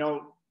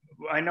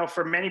 I know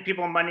for many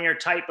people money are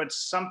tight, but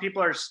some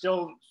people are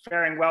still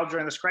faring well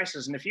during this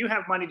crisis. And if you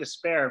have money to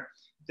spare,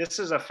 this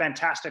is a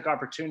fantastic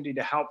opportunity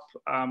to help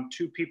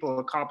 2 people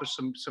accomplish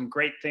some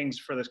great things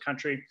for this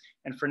country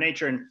and for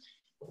nature.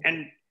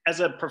 And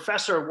as a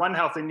professor of One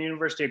Health in the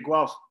University of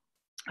Guelph,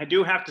 I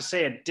do have to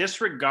say a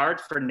disregard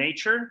for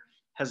nature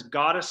has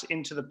got us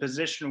into the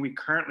position we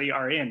currently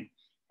are in.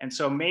 And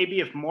so maybe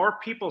if more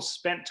people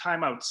spent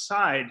time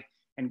outside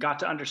and got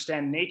to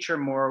understand nature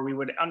more, we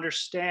would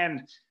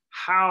understand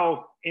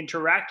how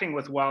interacting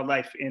with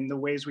wildlife in the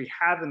ways we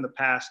have in the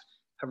past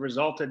have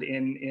resulted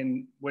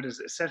in what is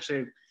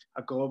essentially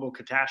a global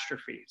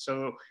catastrophe.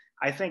 So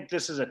I think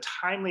this is a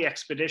timely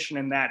expedition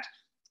in that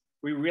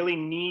we really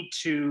need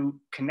to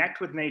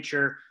connect with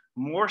nature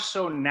more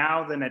so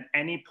now than at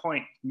any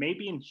point,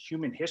 maybe in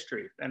human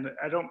history. And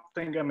I don't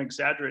think I'm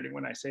exaggerating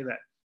when I say that.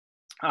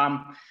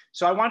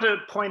 So I want to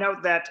point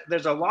out that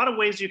there's a lot of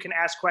ways you can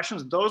ask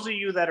questions. Those of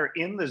you that are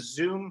in the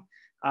Zoom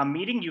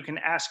meeting, you can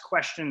ask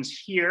questions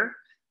here.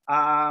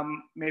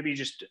 Maybe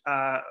just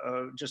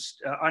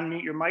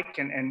unmute your mic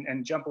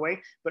and jump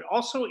away. But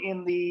also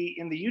in the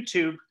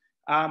YouTube,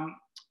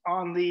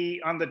 on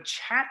the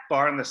chat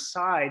bar on the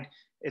side,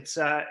 it's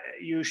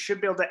you should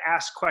be able to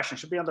ask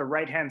questions. Should be on the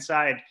right-hand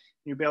side.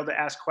 You'll be able to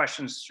ask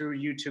questions through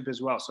YouTube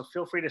as well. So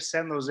feel free to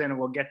send those in and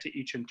we'll get to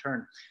each in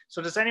turn. So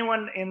does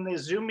anyone in the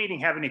Zoom meeting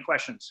have any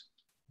questions?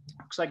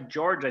 Looks like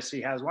George, I see,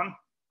 has one.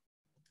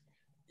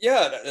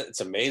 Yeah,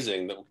 it's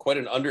amazing. Quite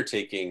an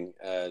undertaking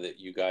that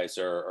you guys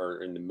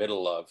are in the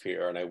middle of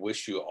here, and I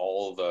wish you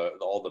all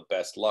the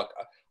best luck.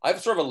 I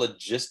have sort of a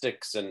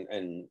logistics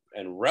and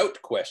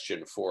route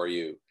question for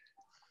you.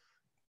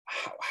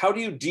 How do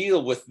you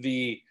deal with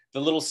the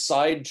little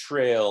side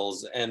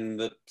trails and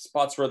the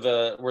spots where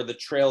the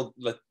trail,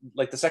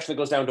 like the section that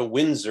goes down to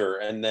Windsor,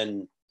 and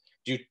then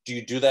do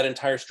you do that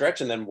entire stretch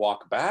and then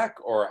walk back,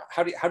 or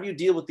how do you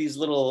deal with these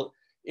little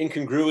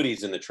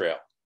incongruities in the trail?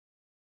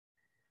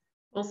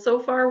 Well, so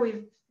far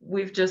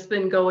we've just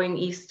been going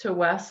east to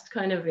west,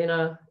 kind of in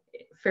a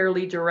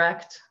fairly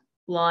direct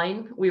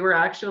line. We were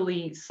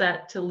actually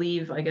set to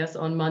leave, I guess,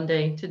 on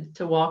Monday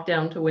to walk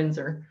down to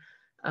Windsor,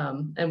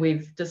 and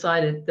we've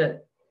decided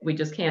that we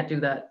just can't do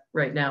that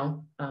right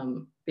now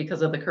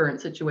because of the current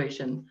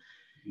situation.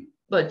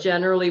 But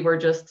generally,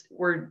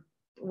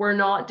 we're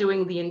not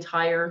doing the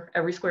entire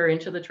every square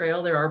inch of the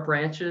trail. There are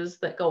branches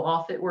that go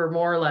off it. We're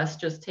more or less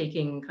just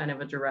taking kind of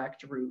a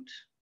direct route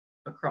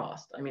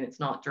across. I mean, it's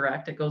not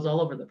direct, it goes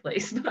all over the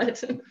place,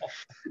 but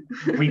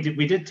we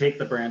did take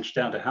the branch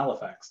down to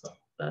Halifax though.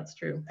 That's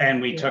true.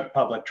 And we took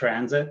public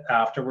transit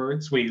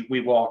afterwards.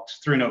 We walked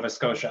through Nova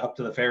Scotia up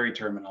to the ferry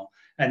terminal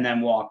and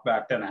then walked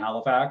back down to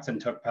Halifax and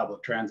took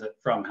public transit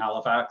from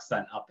Halifax,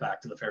 then up back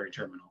to the ferry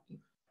terminal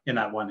in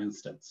that one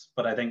instance.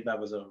 But I think that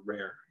was a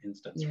rare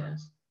instance for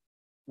us.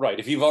 Right.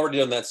 If you've already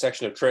done that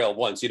section of trail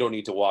once, you don't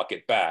need to walk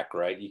it back,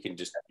 right? You can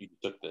just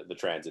took the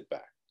transit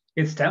back.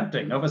 It's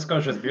tempting. Nova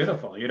Scotia is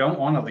beautiful. You don't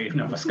want to leave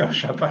Nova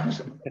Scotia,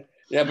 but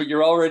yeah, but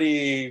you're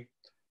already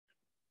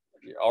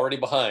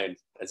behind,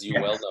 as you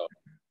well know.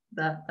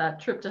 That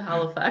trip to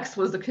Halifax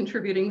was a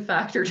contributing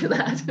factor to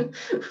that.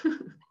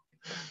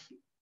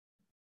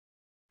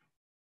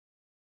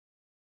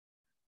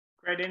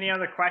 Great. Any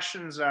other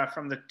questions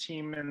from the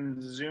team in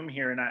Zoom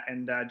here?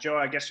 And Joe,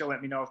 I guess you'll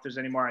let me know if there's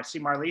any more. I see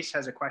Marlise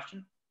has a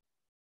question.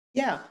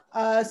 Yeah,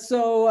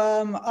 so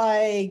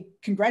I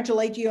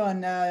congratulate you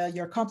on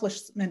your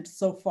accomplishment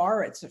so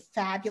far. It's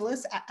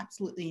fabulous,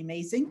 absolutely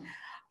amazing.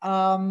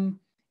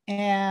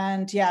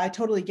 And yeah, I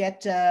totally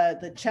get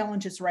the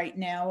challenges right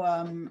now.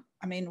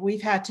 I mean,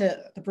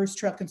 the Bruce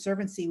Trail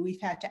Conservancy, we've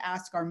had to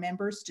ask our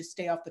members to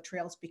stay off the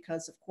trails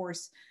because, of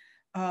course,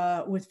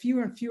 with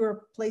fewer and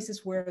fewer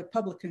places where the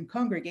public can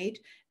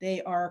congregate,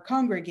 they are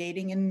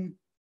congregating in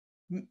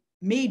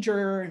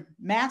major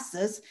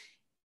masses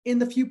in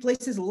the few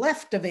places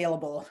left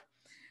available.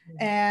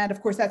 And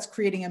of course, that's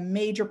creating a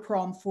major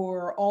problem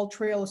for all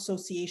trail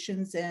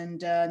associations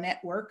and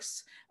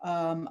networks.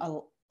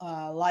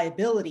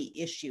 Liability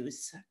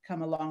issues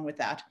come along with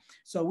that.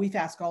 So we've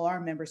asked all our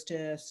members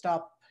to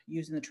stop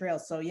using the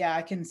trails. So yeah,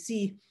 I can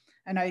see,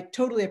 and I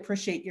totally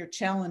appreciate your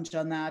challenge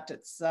on that.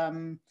 It's,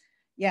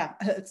 yeah,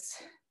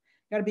 it's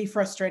gotta be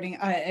frustrating.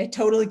 I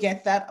totally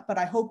get that, but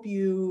I hope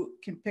you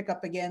can pick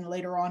up again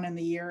later on in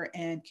the year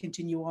and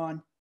continue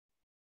on.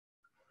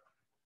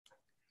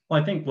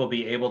 Well, I think we'll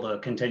be able to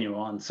continue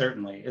on,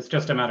 certainly. It's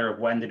just a matter of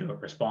when to do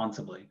it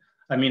responsibly.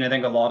 I mean, I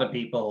think a lot of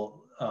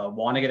people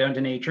want to get out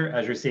into nature,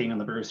 as you're seeing on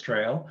the Bruce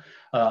Trail.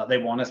 They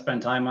want to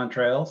spend time on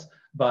trails,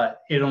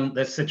 but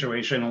this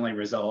situation only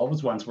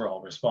resolves once we're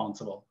all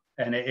responsible.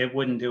 And it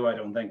wouldn't do, I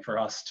don't think, for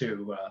us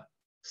to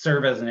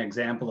serve as an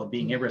example of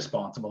being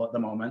irresponsible at the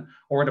moment,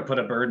 or to put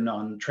a burden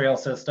on trail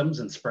systems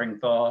and spring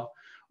thaw,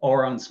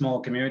 or on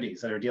small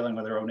communities that are dealing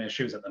with their own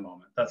issues at the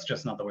moment. That's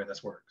just not the way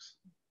this works.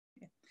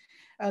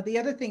 The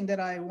other thing that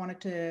I wanted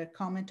to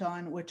comment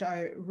on, which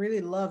I really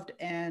loved,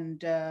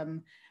 and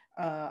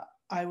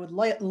I would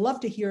love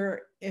to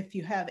hear if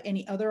you have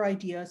any other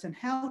ideas on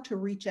how to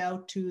reach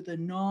out to the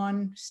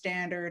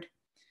non-standard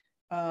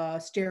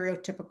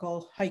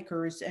stereotypical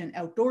hikers and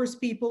outdoors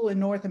people in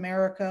North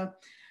America.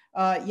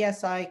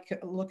 Yes, I'm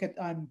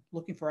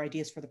looking for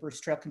ideas for the Bruce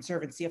Trail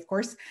Conservancy, of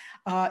course.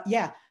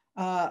 Yeah.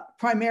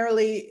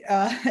 Primarily,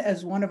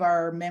 as one of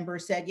our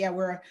members said, yeah,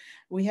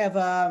 we have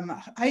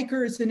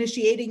hikers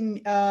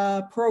initiating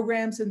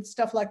programs and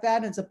stuff like that.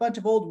 And it's a bunch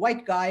of old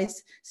white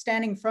guys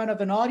standing in front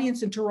of an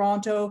audience in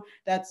Toronto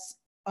that's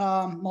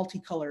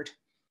multicolored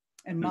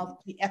and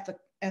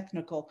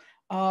multi-ethnical.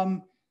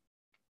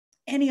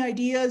 Any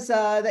ideas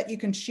that you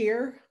can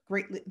share?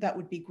 Greatly, that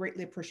would be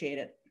greatly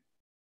appreciated.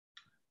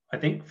 I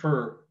think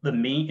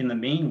in the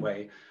main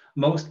way,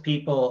 most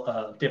people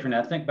of different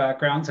ethnic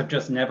backgrounds have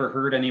just never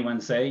heard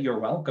anyone say, "You're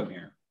welcome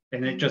here."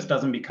 And it just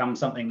doesn't become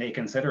something they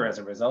consider as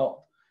a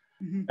result.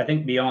 I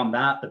think beyond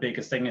that, the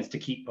biggest thing is to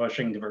keep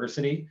pushing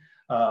diversity.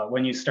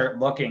 when you start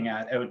looking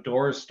at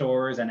outdoor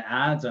stores and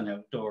ads on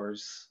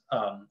outdoors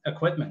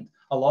equipment,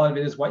 a lot of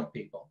it is white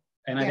people.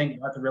 And I think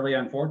that's really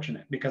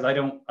unfortunate, because I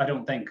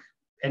don't think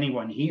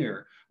anyone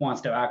here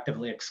wants to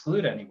actively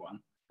exclude anyone,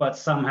 but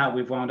somehow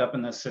we've wound up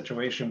in this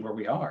situation where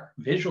we are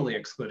visually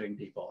excluding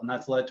people, and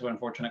that's led to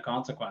unfortunate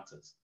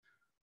consequences.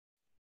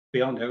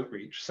 Beyond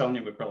outreach,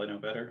 Sonia would probably know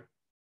better.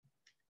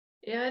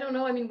 Yeah, I don't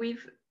know. I mean,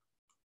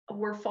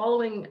 we're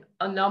following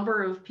a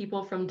number of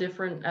people from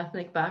different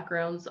ethnic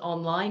backgrounds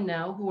online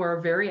now who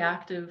are very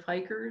active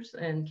hikers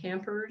and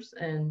campers,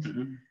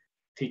 and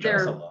teach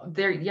us a lot.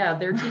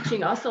 They're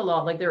teaching us a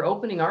lot. Like, they're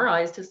opening our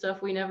eyes to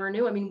stuff we never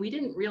knew. I mean, we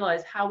didn't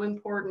realize how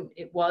important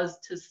it was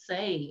to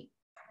say,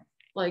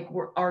 like,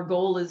 our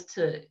goal is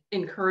to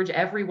encourage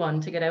everyone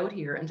to get out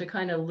here and to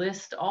kind of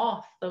list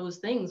off those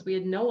things. We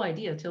had no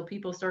idea till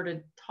people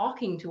started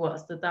talking to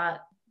us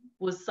that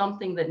was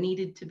something that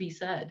needed to be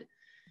said.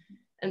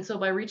 And so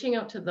by reaching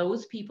out to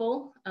those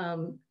people,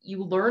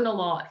 you learn a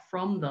lot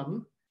from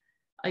them.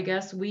 I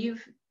guess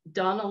we've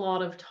done a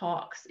lot of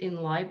talks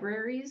in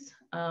libraries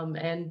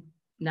and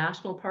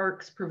national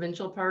parks,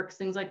 provincial parks,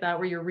 things like that,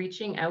 where you're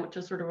reaching out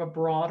to sort of a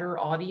broader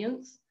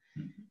audience.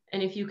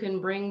 And if you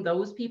can bring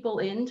those people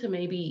in to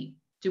maybe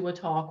do a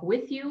talk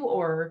with you,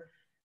 or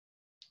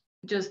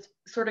just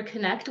sort of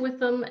connect with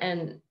them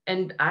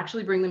and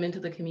actually bring them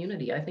into the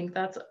community, I think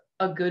that's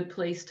a good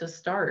place to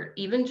start.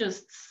 Even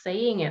just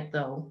saying it,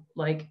 though,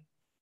 like,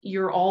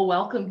 you're all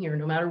welcome here,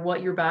 no matter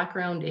what your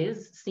background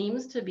is,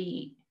 seems to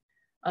be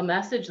a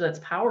message that's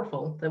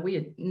powerful, that we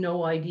had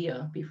no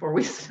idea before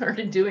we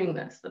started doing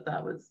this,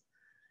 that was.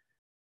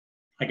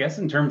 I guess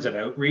in terms of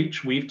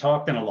outreach, we've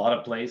talked in a lot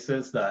of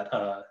places that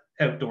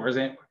outdoors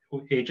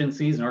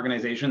agencies and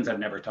organizations have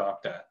never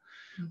talked at.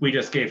 We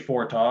just gave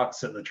 4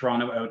 talks at the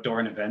Toronto Outdoor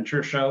and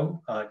Adventure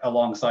Show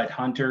alongside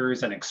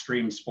hunters and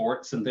extreme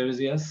sports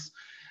enthusiasts.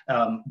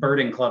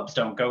 Birding clubs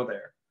don't go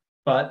there,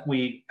 but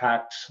we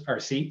packed our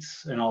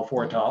seats in all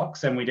 4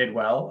 talks, and we did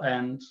well.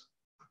 And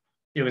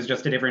it was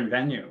just a different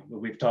venue.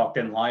 We've talked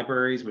in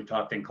libraries, we've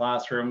talked in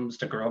classrooms,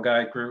 to Girl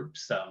Guide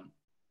groups.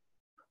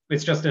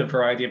 It's just a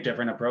variety of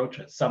different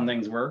approaches. Some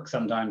things work,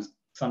 sometimes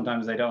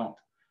they don't.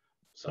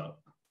 So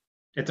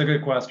it's a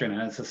good question,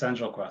 and it's an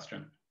essential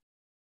question.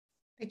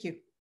 Thank you.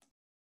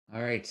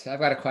 All right, I've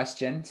got a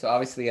question. So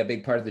obviously a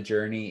big part of the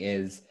journey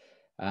is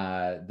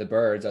the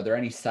birds. Are there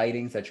any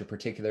sightings that you're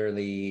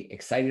particularly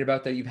excited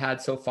about that you've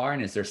had so far?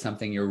 And is there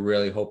something you're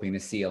really hoping to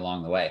see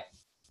along the way?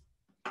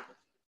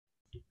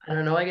 I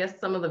don't know, I guess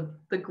some of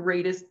the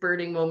greatest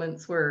birding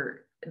moments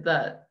were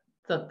the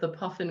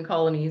puffin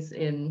colonies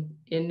in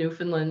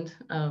Newfoundland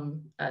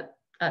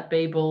at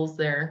Bay Bulls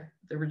there.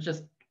 There were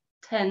just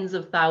tens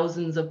of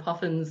thousands of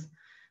puffins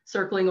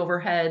circling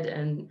overhead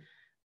and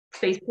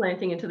face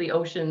planting into the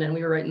ocean, and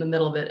we were right in the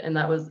middle of it, and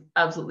that was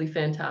absolutely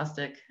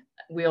fantastic.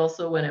 We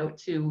also went out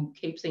to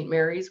Cape St.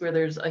 Mary's, where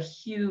there's a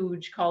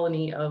huge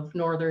colony of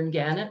northern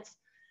gannets.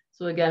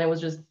 So again, it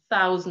was just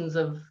thousands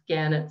of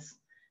gannets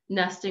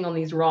nesting on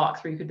these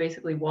rocks where you could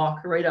basically walk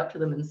right up to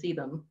them and see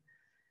them.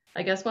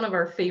 I guess one of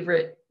our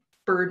favorite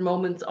bird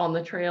moments on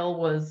the trail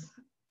was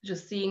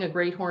just seeing a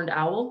great horned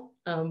owl.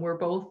 We're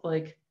both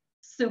like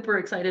super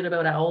excited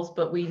about owls,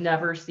 but we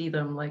never see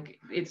them. Like,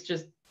 it's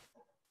just,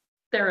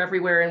 they're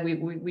everywhere, and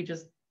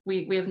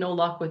we have no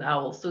luck with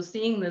owls. So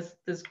seeing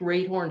this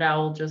great horned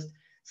owl just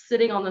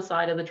sitting on the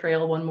side of the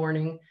trail one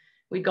morning,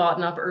 we'd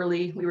gotten up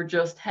early, we were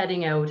just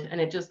heading out,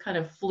 and it just kind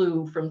of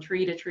flew from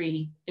tree to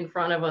tree in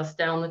front of us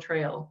down the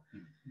trail.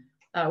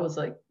 That was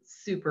like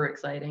super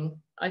exciting.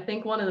 I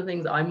think one of the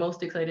things I'm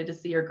most excited to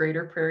see are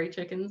greater prairie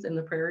chickens in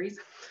the prairies.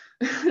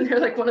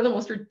 They're like one of the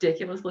most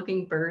ridiculous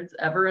looking birds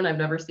ever, and I've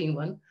never seen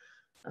one.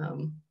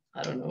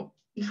 I don't know.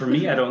 For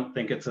me, I don't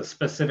think it's a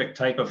specific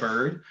type of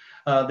bird.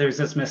 There's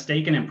this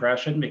mistaken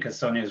impression, because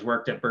Sonia's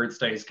worked at Bird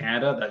Studies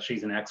Canada, that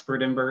she's an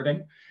expert in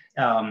birding,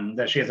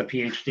 that she has a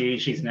PhD,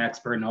 she's an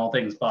expert in all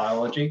things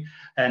biology,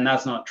 and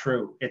that's not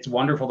true. It's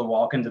wonderful to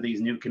walk into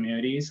these new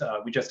communities.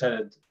 We just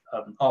had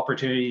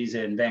opportunities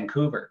in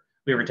Vancouver.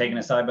 We were taken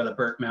aside by the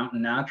Burke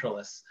Mountain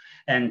Naturalists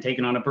and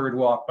taken on a bird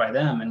walk by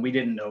them, and we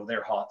didn't know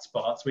their hot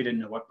spots. We didn't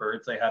know what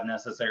birds they have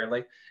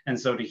necessarily. And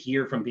so to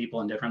hear from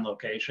people in different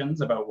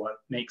locations about what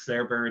makes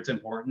their birds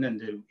important and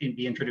to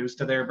be introduced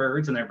to their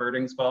birds and their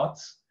birding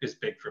spots is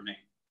big for me.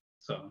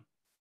 So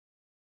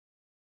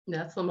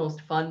that's the most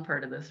fun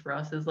part of this for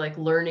us, is like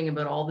learning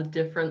about all the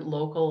different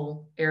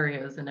local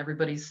areas and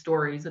everybody's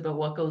stories about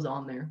what goes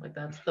on there. Like,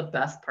 that's the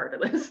best part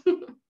of this.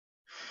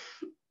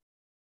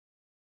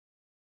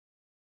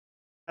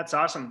 That's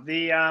awesome.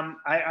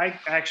 I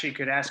actually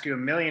could ask you a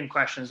million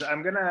questions.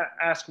 I'm going to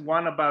ask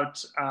one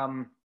about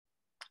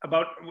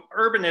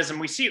urbanism.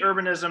 We see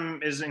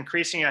urbanism is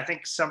increasing. I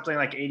think something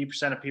like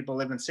 80% of people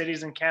live in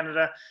cities in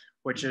Canada,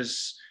 which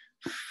is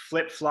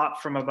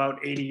flip-flop from about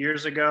 80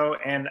 years ago.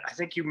 And I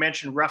think you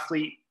mentioned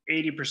roughly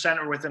 80%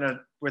 are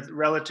with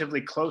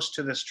relatively close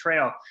to this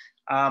trail.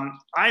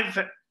 I've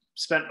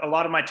spent a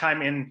lot of my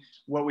time in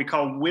what we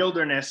call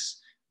wilderness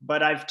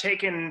but I've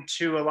taken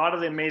to a lot of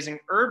the amazing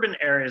urban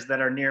areas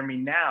that are near me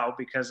now,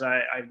 because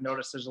I've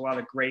noticed there's a lot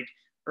of great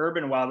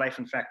urban wildlife.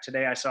 In fact,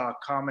 today I saw a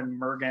common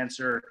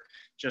merganser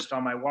just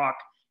on my walk.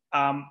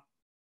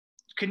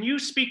 Can you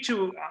speak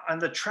to, on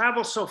the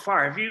travel so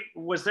far,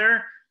 was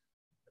there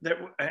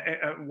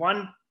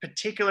one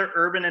particular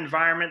urban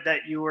environment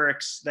that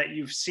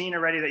you've seen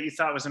already that you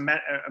thought was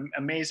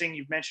amazing?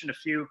 You've mentioned a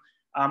few,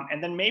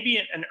 and then maybe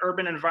an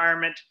urban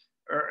environment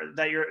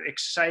that you're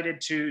excited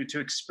to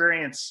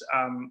experience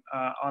on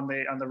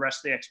the rest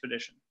of the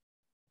expedition.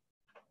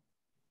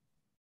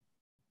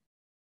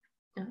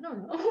 I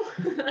don't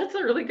know. That's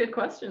a really good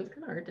question. It's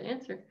kind of hard to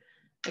answer.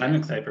 I'm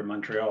excited for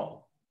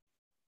Montreal,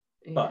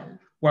 but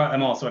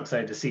I'm also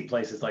excited to see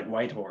places like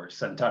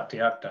Whitehorse and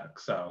Tuktoyaktuk.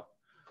 So,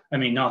 I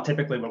mean, not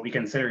typically what we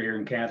consider here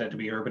in Canada to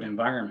be urban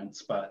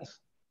environments, but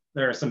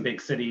there are some big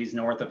cities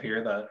north of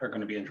here that are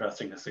going to be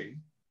interesting to see.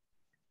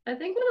 I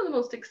think one of the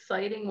most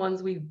exciting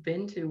ones we've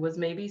been to was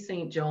maybe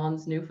St.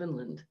 John's,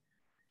 Newfoundland,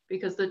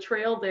 because the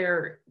trail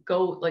there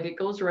it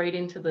goes right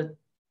into the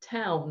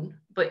town,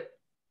 but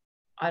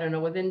I don't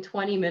know, within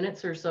 20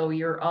 minutes or so,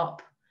 you're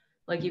up.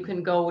 Like you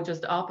can go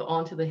just up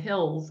onto the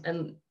hills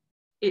and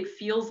it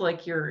feels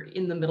like you're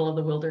in the middle of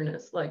the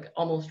wilderness, like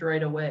almost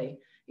right away.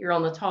 You're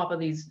on the top of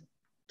these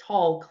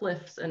tall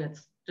cliffs and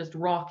it's just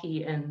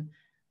rocky and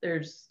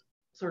there's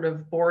sort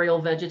of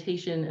boreal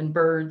vegetation and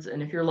birds.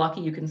 And if you're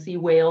lucky, you can see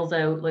whales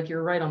out, like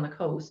you're right on the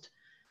coast.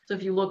 So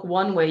if you look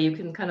one way, you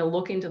can kind of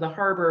look into the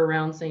harbor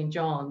around St.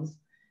 John's,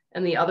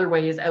 and the other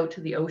way is out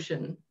to the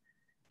ocean.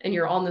 And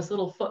you're on this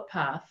little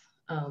footpath.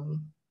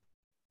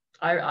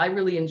 I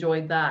really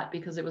enjoyed that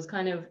because it was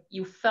kind of,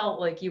 you felt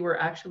like you were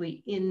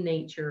actually in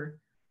nature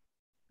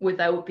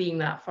without being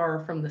that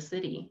far from the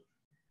city.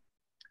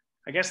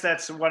 I guess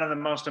that's one of the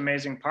most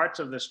amazing parts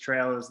of this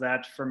trail, is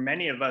that for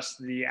many of us,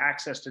 the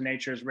access to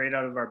nature is right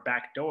out of our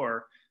back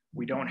door.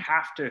 We don't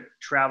have to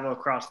travel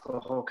across the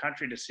whole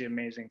country to see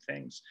amazing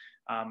things.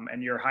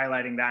 And you're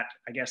highlighting that,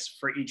 I guess,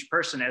 for each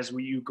person as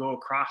you go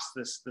across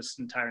this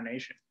entire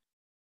nation.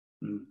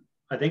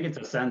 I think it's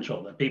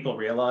essential that people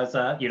realize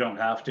that you don't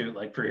have to,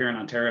 like for here in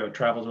Ontario,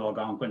 travel to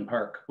Algonquin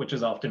Park, which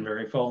is often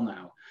very full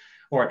now,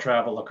 or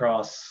travel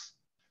across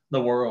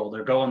the world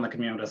or go on the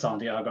Camino de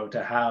Santiago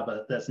to have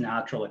this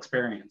natural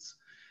experience.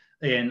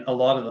 In a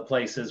lot of the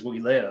places we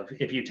live,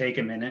 if you take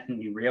a minute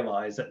and you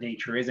realize that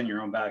nature is in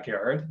your own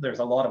backyard, there's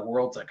a lot of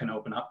worlds that can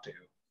open up to.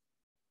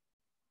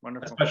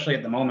 Wonderful. Especially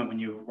at the moment when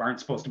you aren't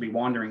supposed to be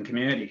wandering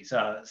communities.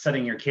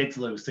 Setting your kids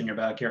loose in your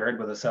backyard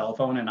with a cell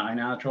phone and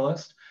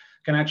iNaturalist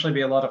can actually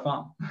be a lot of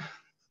fun.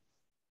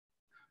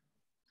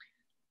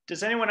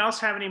 Does anyone else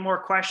have any more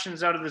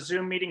questions out of the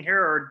Zoom meeting here?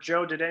 Or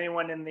Joe, did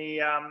anyone in the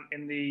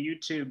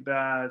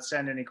YouTube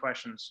send any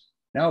questions?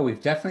 No,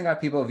 we've definitely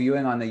got people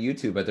viewing on the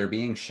YouTube, but they're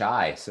being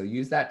shy. So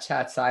use that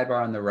chat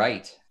sidebar on the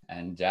right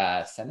and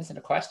send us in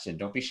a question.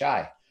 Don't be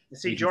shy. I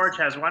see George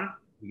has one.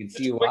 We can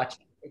see you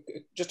watching.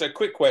 Just a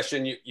quick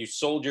question. You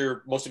sold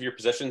most of your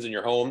possessions in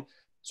your home.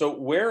 So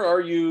where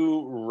are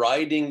you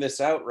riding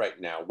this out right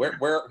now? Where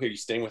are you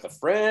staying with a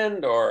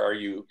friend, or are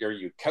you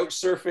couch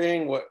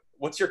surfing?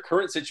 What's your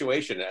current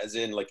situation, as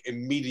in like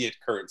immediate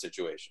current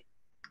situation?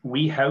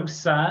 We house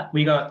sat.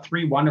 We got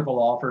 3 wonderful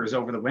offers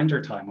over the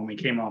winter time when we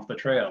came off the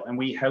trail, and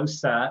we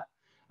house sat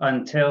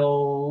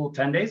until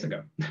 10 days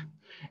ago.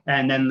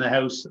 And then the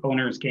house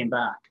owners came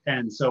back.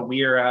 And so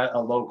we are at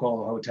a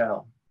local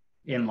hotel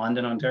in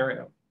London,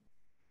 Ontario.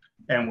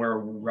 And we're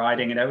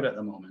riding it out at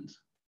the moment,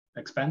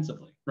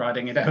 expensively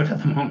riding it out at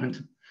the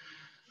moment.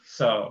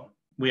 So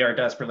we are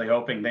desperately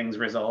hoping things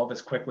resolve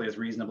as quickly as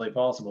reasonably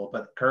possible.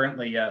 But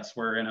currently, yes,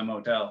 we're in a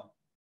motel.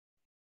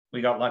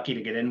 We got lucky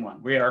to get in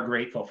one. We are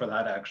grateful for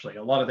that, actually.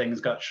 A lot of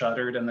things got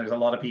shuttered and there's a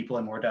lot of people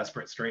in more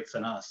desperate straits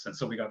than us. And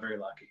so we got very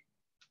lucky.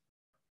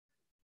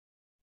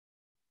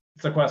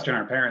 It's a question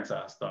our parents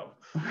asked, though,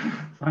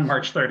 on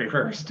March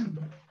 31st.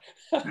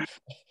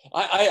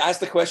 I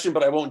asked the question,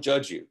 but I won't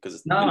judge you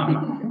because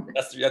no.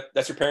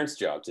 That's your parents'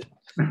 job.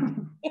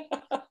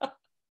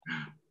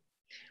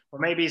 Well,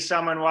 maybe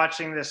someone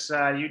watching this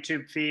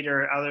YouTube feed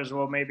or others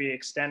will maybe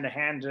extend a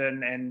hand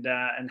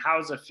and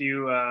house a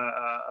few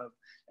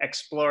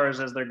explorers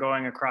as they're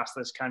going across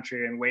this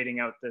country and waiting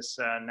out this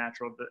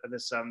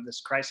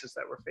this crisis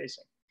that we're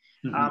facing.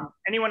 Mm-hmm.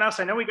 Anyone else?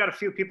 I know we got a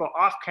few people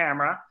off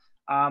camera.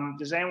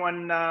 Does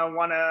anyone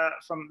want to,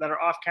 that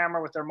are off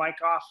camera with their mic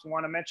off,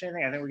 want to mention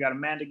anything? I think we got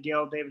Amanda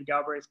Gill, David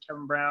Galbraith,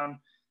 Kevin Brown,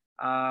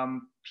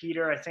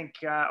 Peter, I think,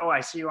 I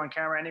see you on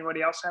camera.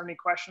 Anybody else have any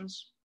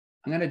questions?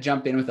 I'm going to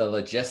jump in with a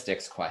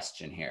logistics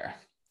question here.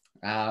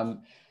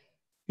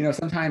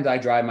 Sometimes I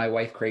drive my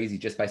wife crazy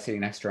just by sitting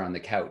next to her on the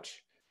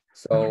couch.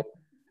 So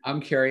I'm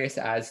curious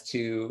as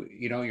to,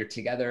 you're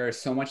together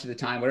so much of the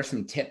time. What are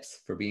some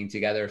tips for being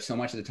together so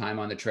much of the time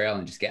on the trail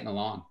and just getting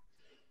along?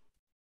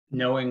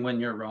 Knowing when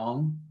you're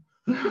wrong.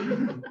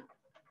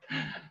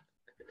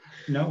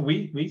 No,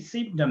 we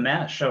seem to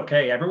mesh.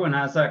 Okay, everyone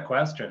has that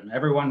question.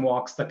 Everyone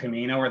walks the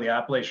Camino or the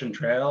Appalachian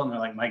Trail and they're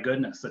like, my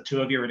goodness, the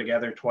 2 of you are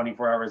together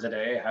 24 hours a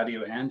day. How do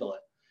you handle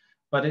it?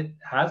 But it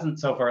hasn't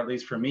so far, at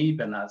least for me,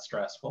 been that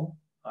stressful.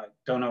 I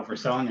don't know for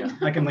Sonia.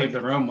 I can leave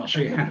the room while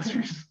she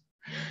answers.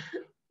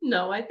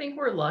 No, I think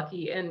we're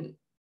lucky. And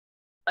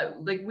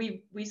like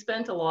we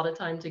spent a lot of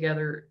time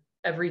together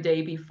every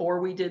day before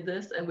we did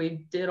this, and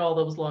we did all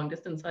those long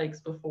distance hikes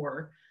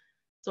before.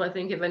 So I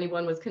think if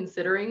anyone was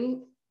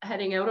considering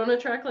heading out on a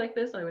trek like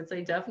this, I would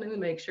say definitely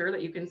make sure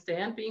that you can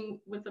stand being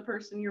with the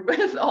person you're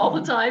with all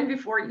the time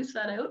before you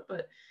set out.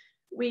 But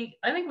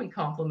I think we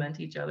complement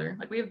each other.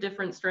 Like we have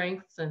different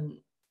strengths and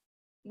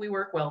we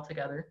work well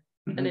together.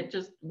 Mm-hmm. And it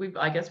just,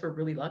 I guess we're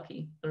really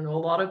lucky. I don't know, a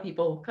lot of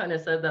people kind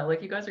of said that,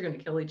 like, you guys are going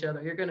to kill each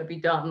other. You're going to be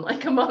done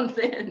like a month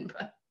in,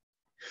 but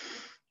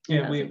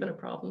yeah, we've been a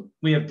problem.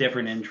 We have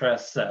different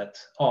interests that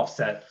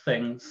offset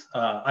things.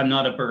 I'm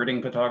not a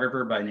birding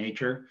photographer by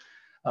nature.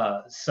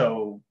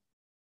 So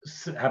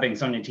having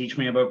Sonia teach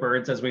me about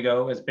birds as we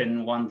go has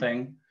been one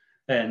thing.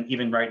 And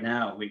even right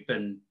now, we've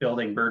been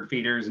building bird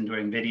feeders and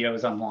doing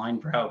videos online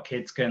for how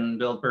kids can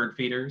build bird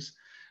feeders,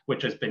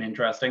 which has been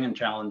interesting and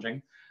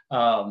challenging.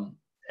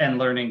 And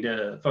learning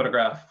to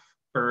photograph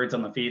birds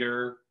on the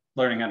feeder,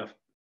 learning how to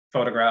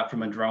photograph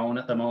from a drone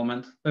at the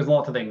moment. There's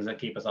lots of things that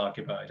keep us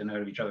occupied and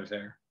out of each other's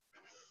hair.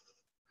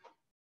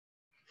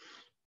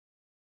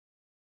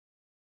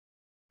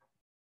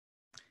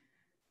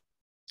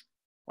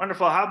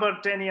 Wonderful. How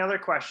about any other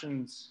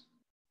questions?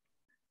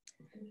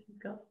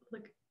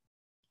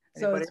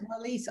 So it's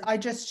Marlies. I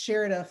just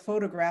shared a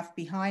photograph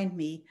behind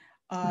me.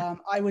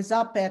 I was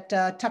up at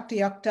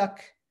Tuktoyaktuk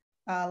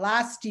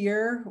last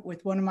year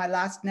with one of my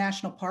last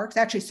national parks.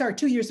 Actually, sorry,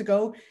 2 years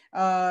ago,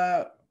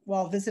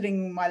 while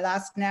visiting my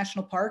last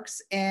national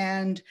parks,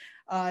 and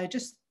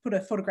just put a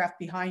photograph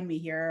behind me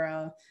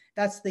here.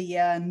 That's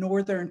the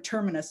northern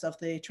terminus of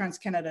the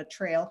Trans-Canada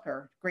Trail,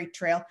 or Great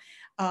Trail.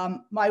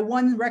 My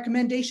one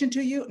recommendation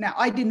to you, now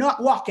I did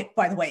not walk it,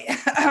 by the way,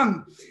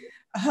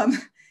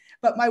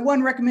 but my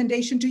one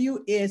recommendation to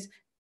you is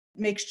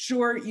make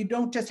sure you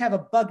don't just have a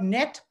bug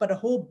net, but a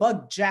whole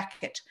bug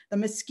jacket. The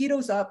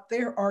mosquitoes up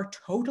there are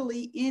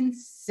totally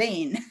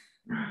insane.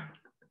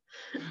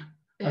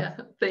 Yeah,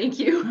 thank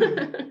you.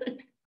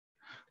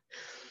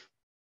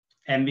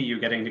 Envy you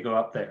getting to go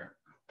up there.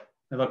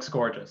 It looks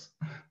gorgeous.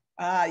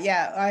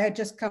 Yeah, I had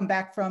just come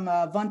back from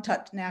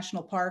Vuntut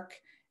National Park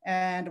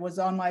and was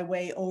on my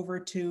way over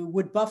to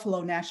Wood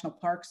Buffalo National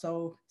Park.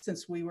 So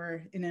since we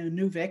were in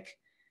Inuvik,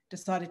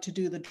 decided to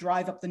do the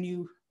drive up the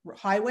new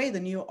highway, the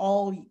new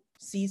all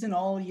season,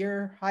 all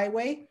year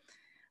highway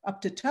up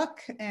to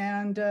Tuk.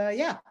 And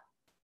yeah.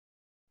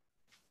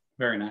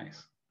 Very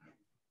nice.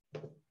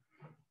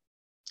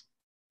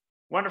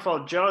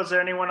 Wonderful. Joe, is there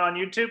anyone on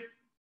YouTube?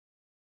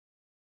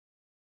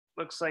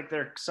 Looks like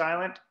they're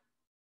silent.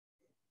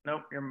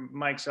 Nope, your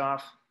mic's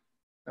off.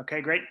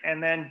 Okay, great.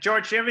 And then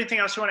George, do you have anything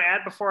else you want to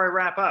add before I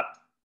wrap up?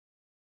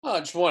 I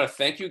just want to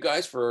thank you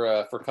guys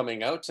for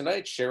coming out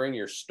tonight, sharing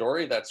your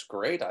story. That's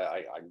great.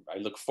 I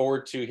look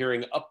forward to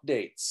hearing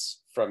updates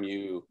from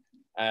you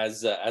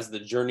as the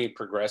journey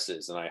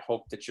progresses, and I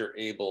hope that you're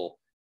able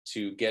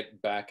to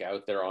get back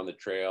out there on the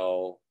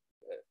trail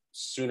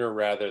sooner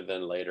rather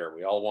than later.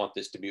 We all want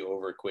this to be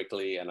over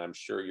quickly, and I'm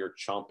sure you're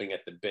chomping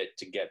at the bit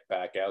to get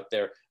back out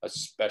there,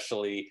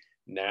 especially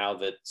now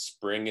that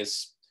spring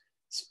is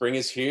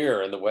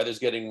here and the weather's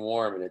getting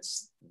warm, and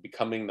it's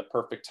becoming the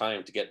perfect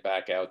time to get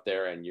back out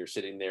there, and you're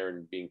sitting there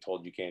and being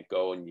told you can't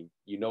go, and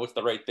you know it's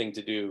the right thing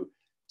to do,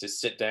 to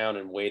sit down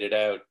and wait it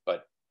out,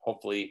 but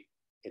hopefully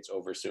it's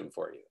over soon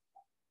for you.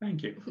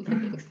 Thank you.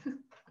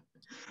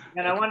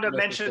 And I wanted to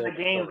mention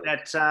again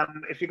that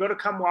if you go to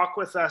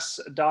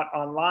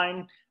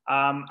comewalkwithus.online,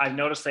 I've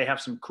noticed they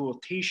have some cool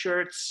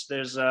t-shirts.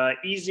 There's an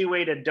easy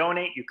way to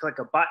donate. You click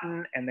a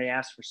button and they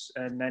ask for,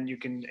 and then you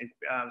can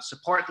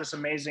support this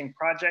amazing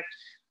project.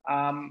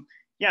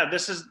 Yeah,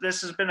 this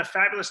has been a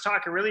fabulous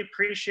talk. I really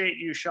appreciate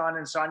you, Sean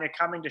and Sonia,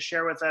 coming to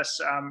share with us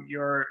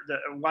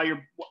while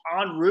you're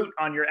en route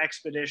on your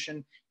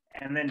expedition,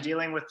 and then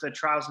dealing with the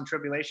trials and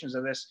tribulations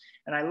of this.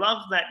 And I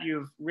love that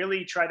you've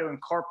really tried to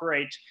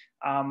incorporate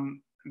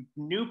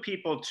new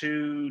people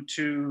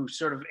to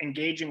sort of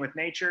engaging with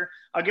nature.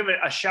 I'll give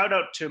a shout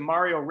out to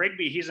Mario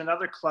Rigby. He's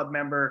another club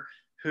member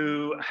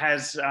who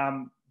has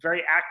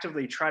very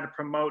actively tried to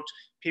promote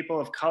people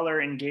of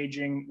color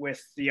engaging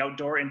with the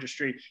outdoor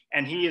industry.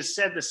 And he has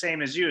said the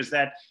same as you, is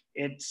that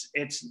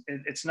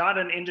it's not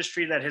an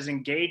industry that has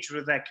engaged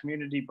with that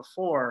community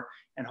before,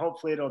 and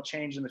hopefully it'll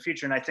change in the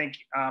future. And I think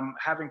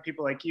having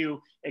people like you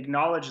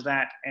acknowledge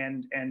that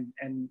and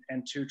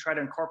to try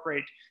to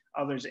incorporate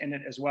others in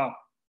it as well.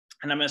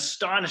 And I'm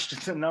astonished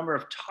at the number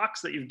of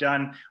talks that you've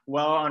done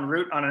while en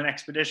route on an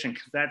expedition,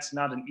 because that's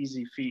not an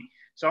easy feat.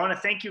 So I want to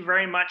thank you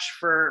very much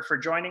for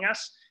joining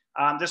us.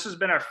 This has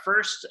been our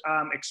first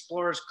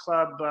Explorers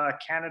Club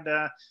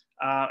Canada,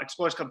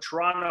 Explorers Club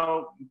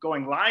Toronto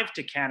going live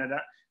to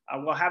Canada.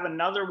 We'll have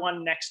another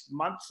one next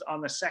month on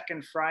the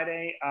second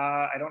Friday.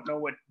 I don't know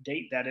what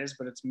date that is,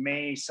 but it's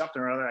May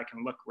something or other. I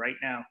can look right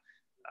now.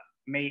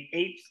 May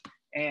 8th.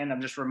 And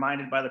I'm just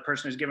reminded by the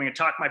person who's giving a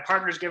talk. My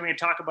partner's giving a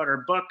talk about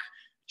her book,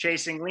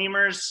 Chasing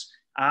Lemurs.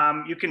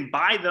 You can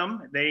buy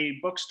them.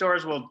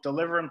 Bookstores will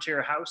deliver them to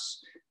your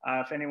house.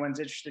 if anyone's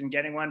interested in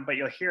getting one, but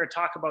you'll hear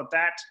talk about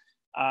that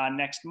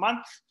next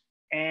month.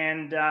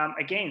 And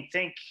again,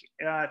 thank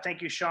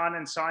you, Sean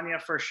and Sonia,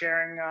 for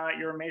sharing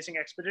your amazing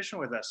expedition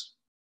with us.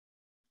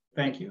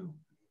 Thank you.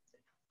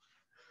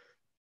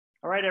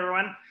 All right,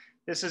 everyone,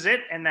 this is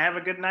it, and have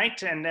a good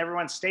night, and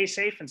everyone stay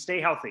safe and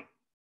stay healthy.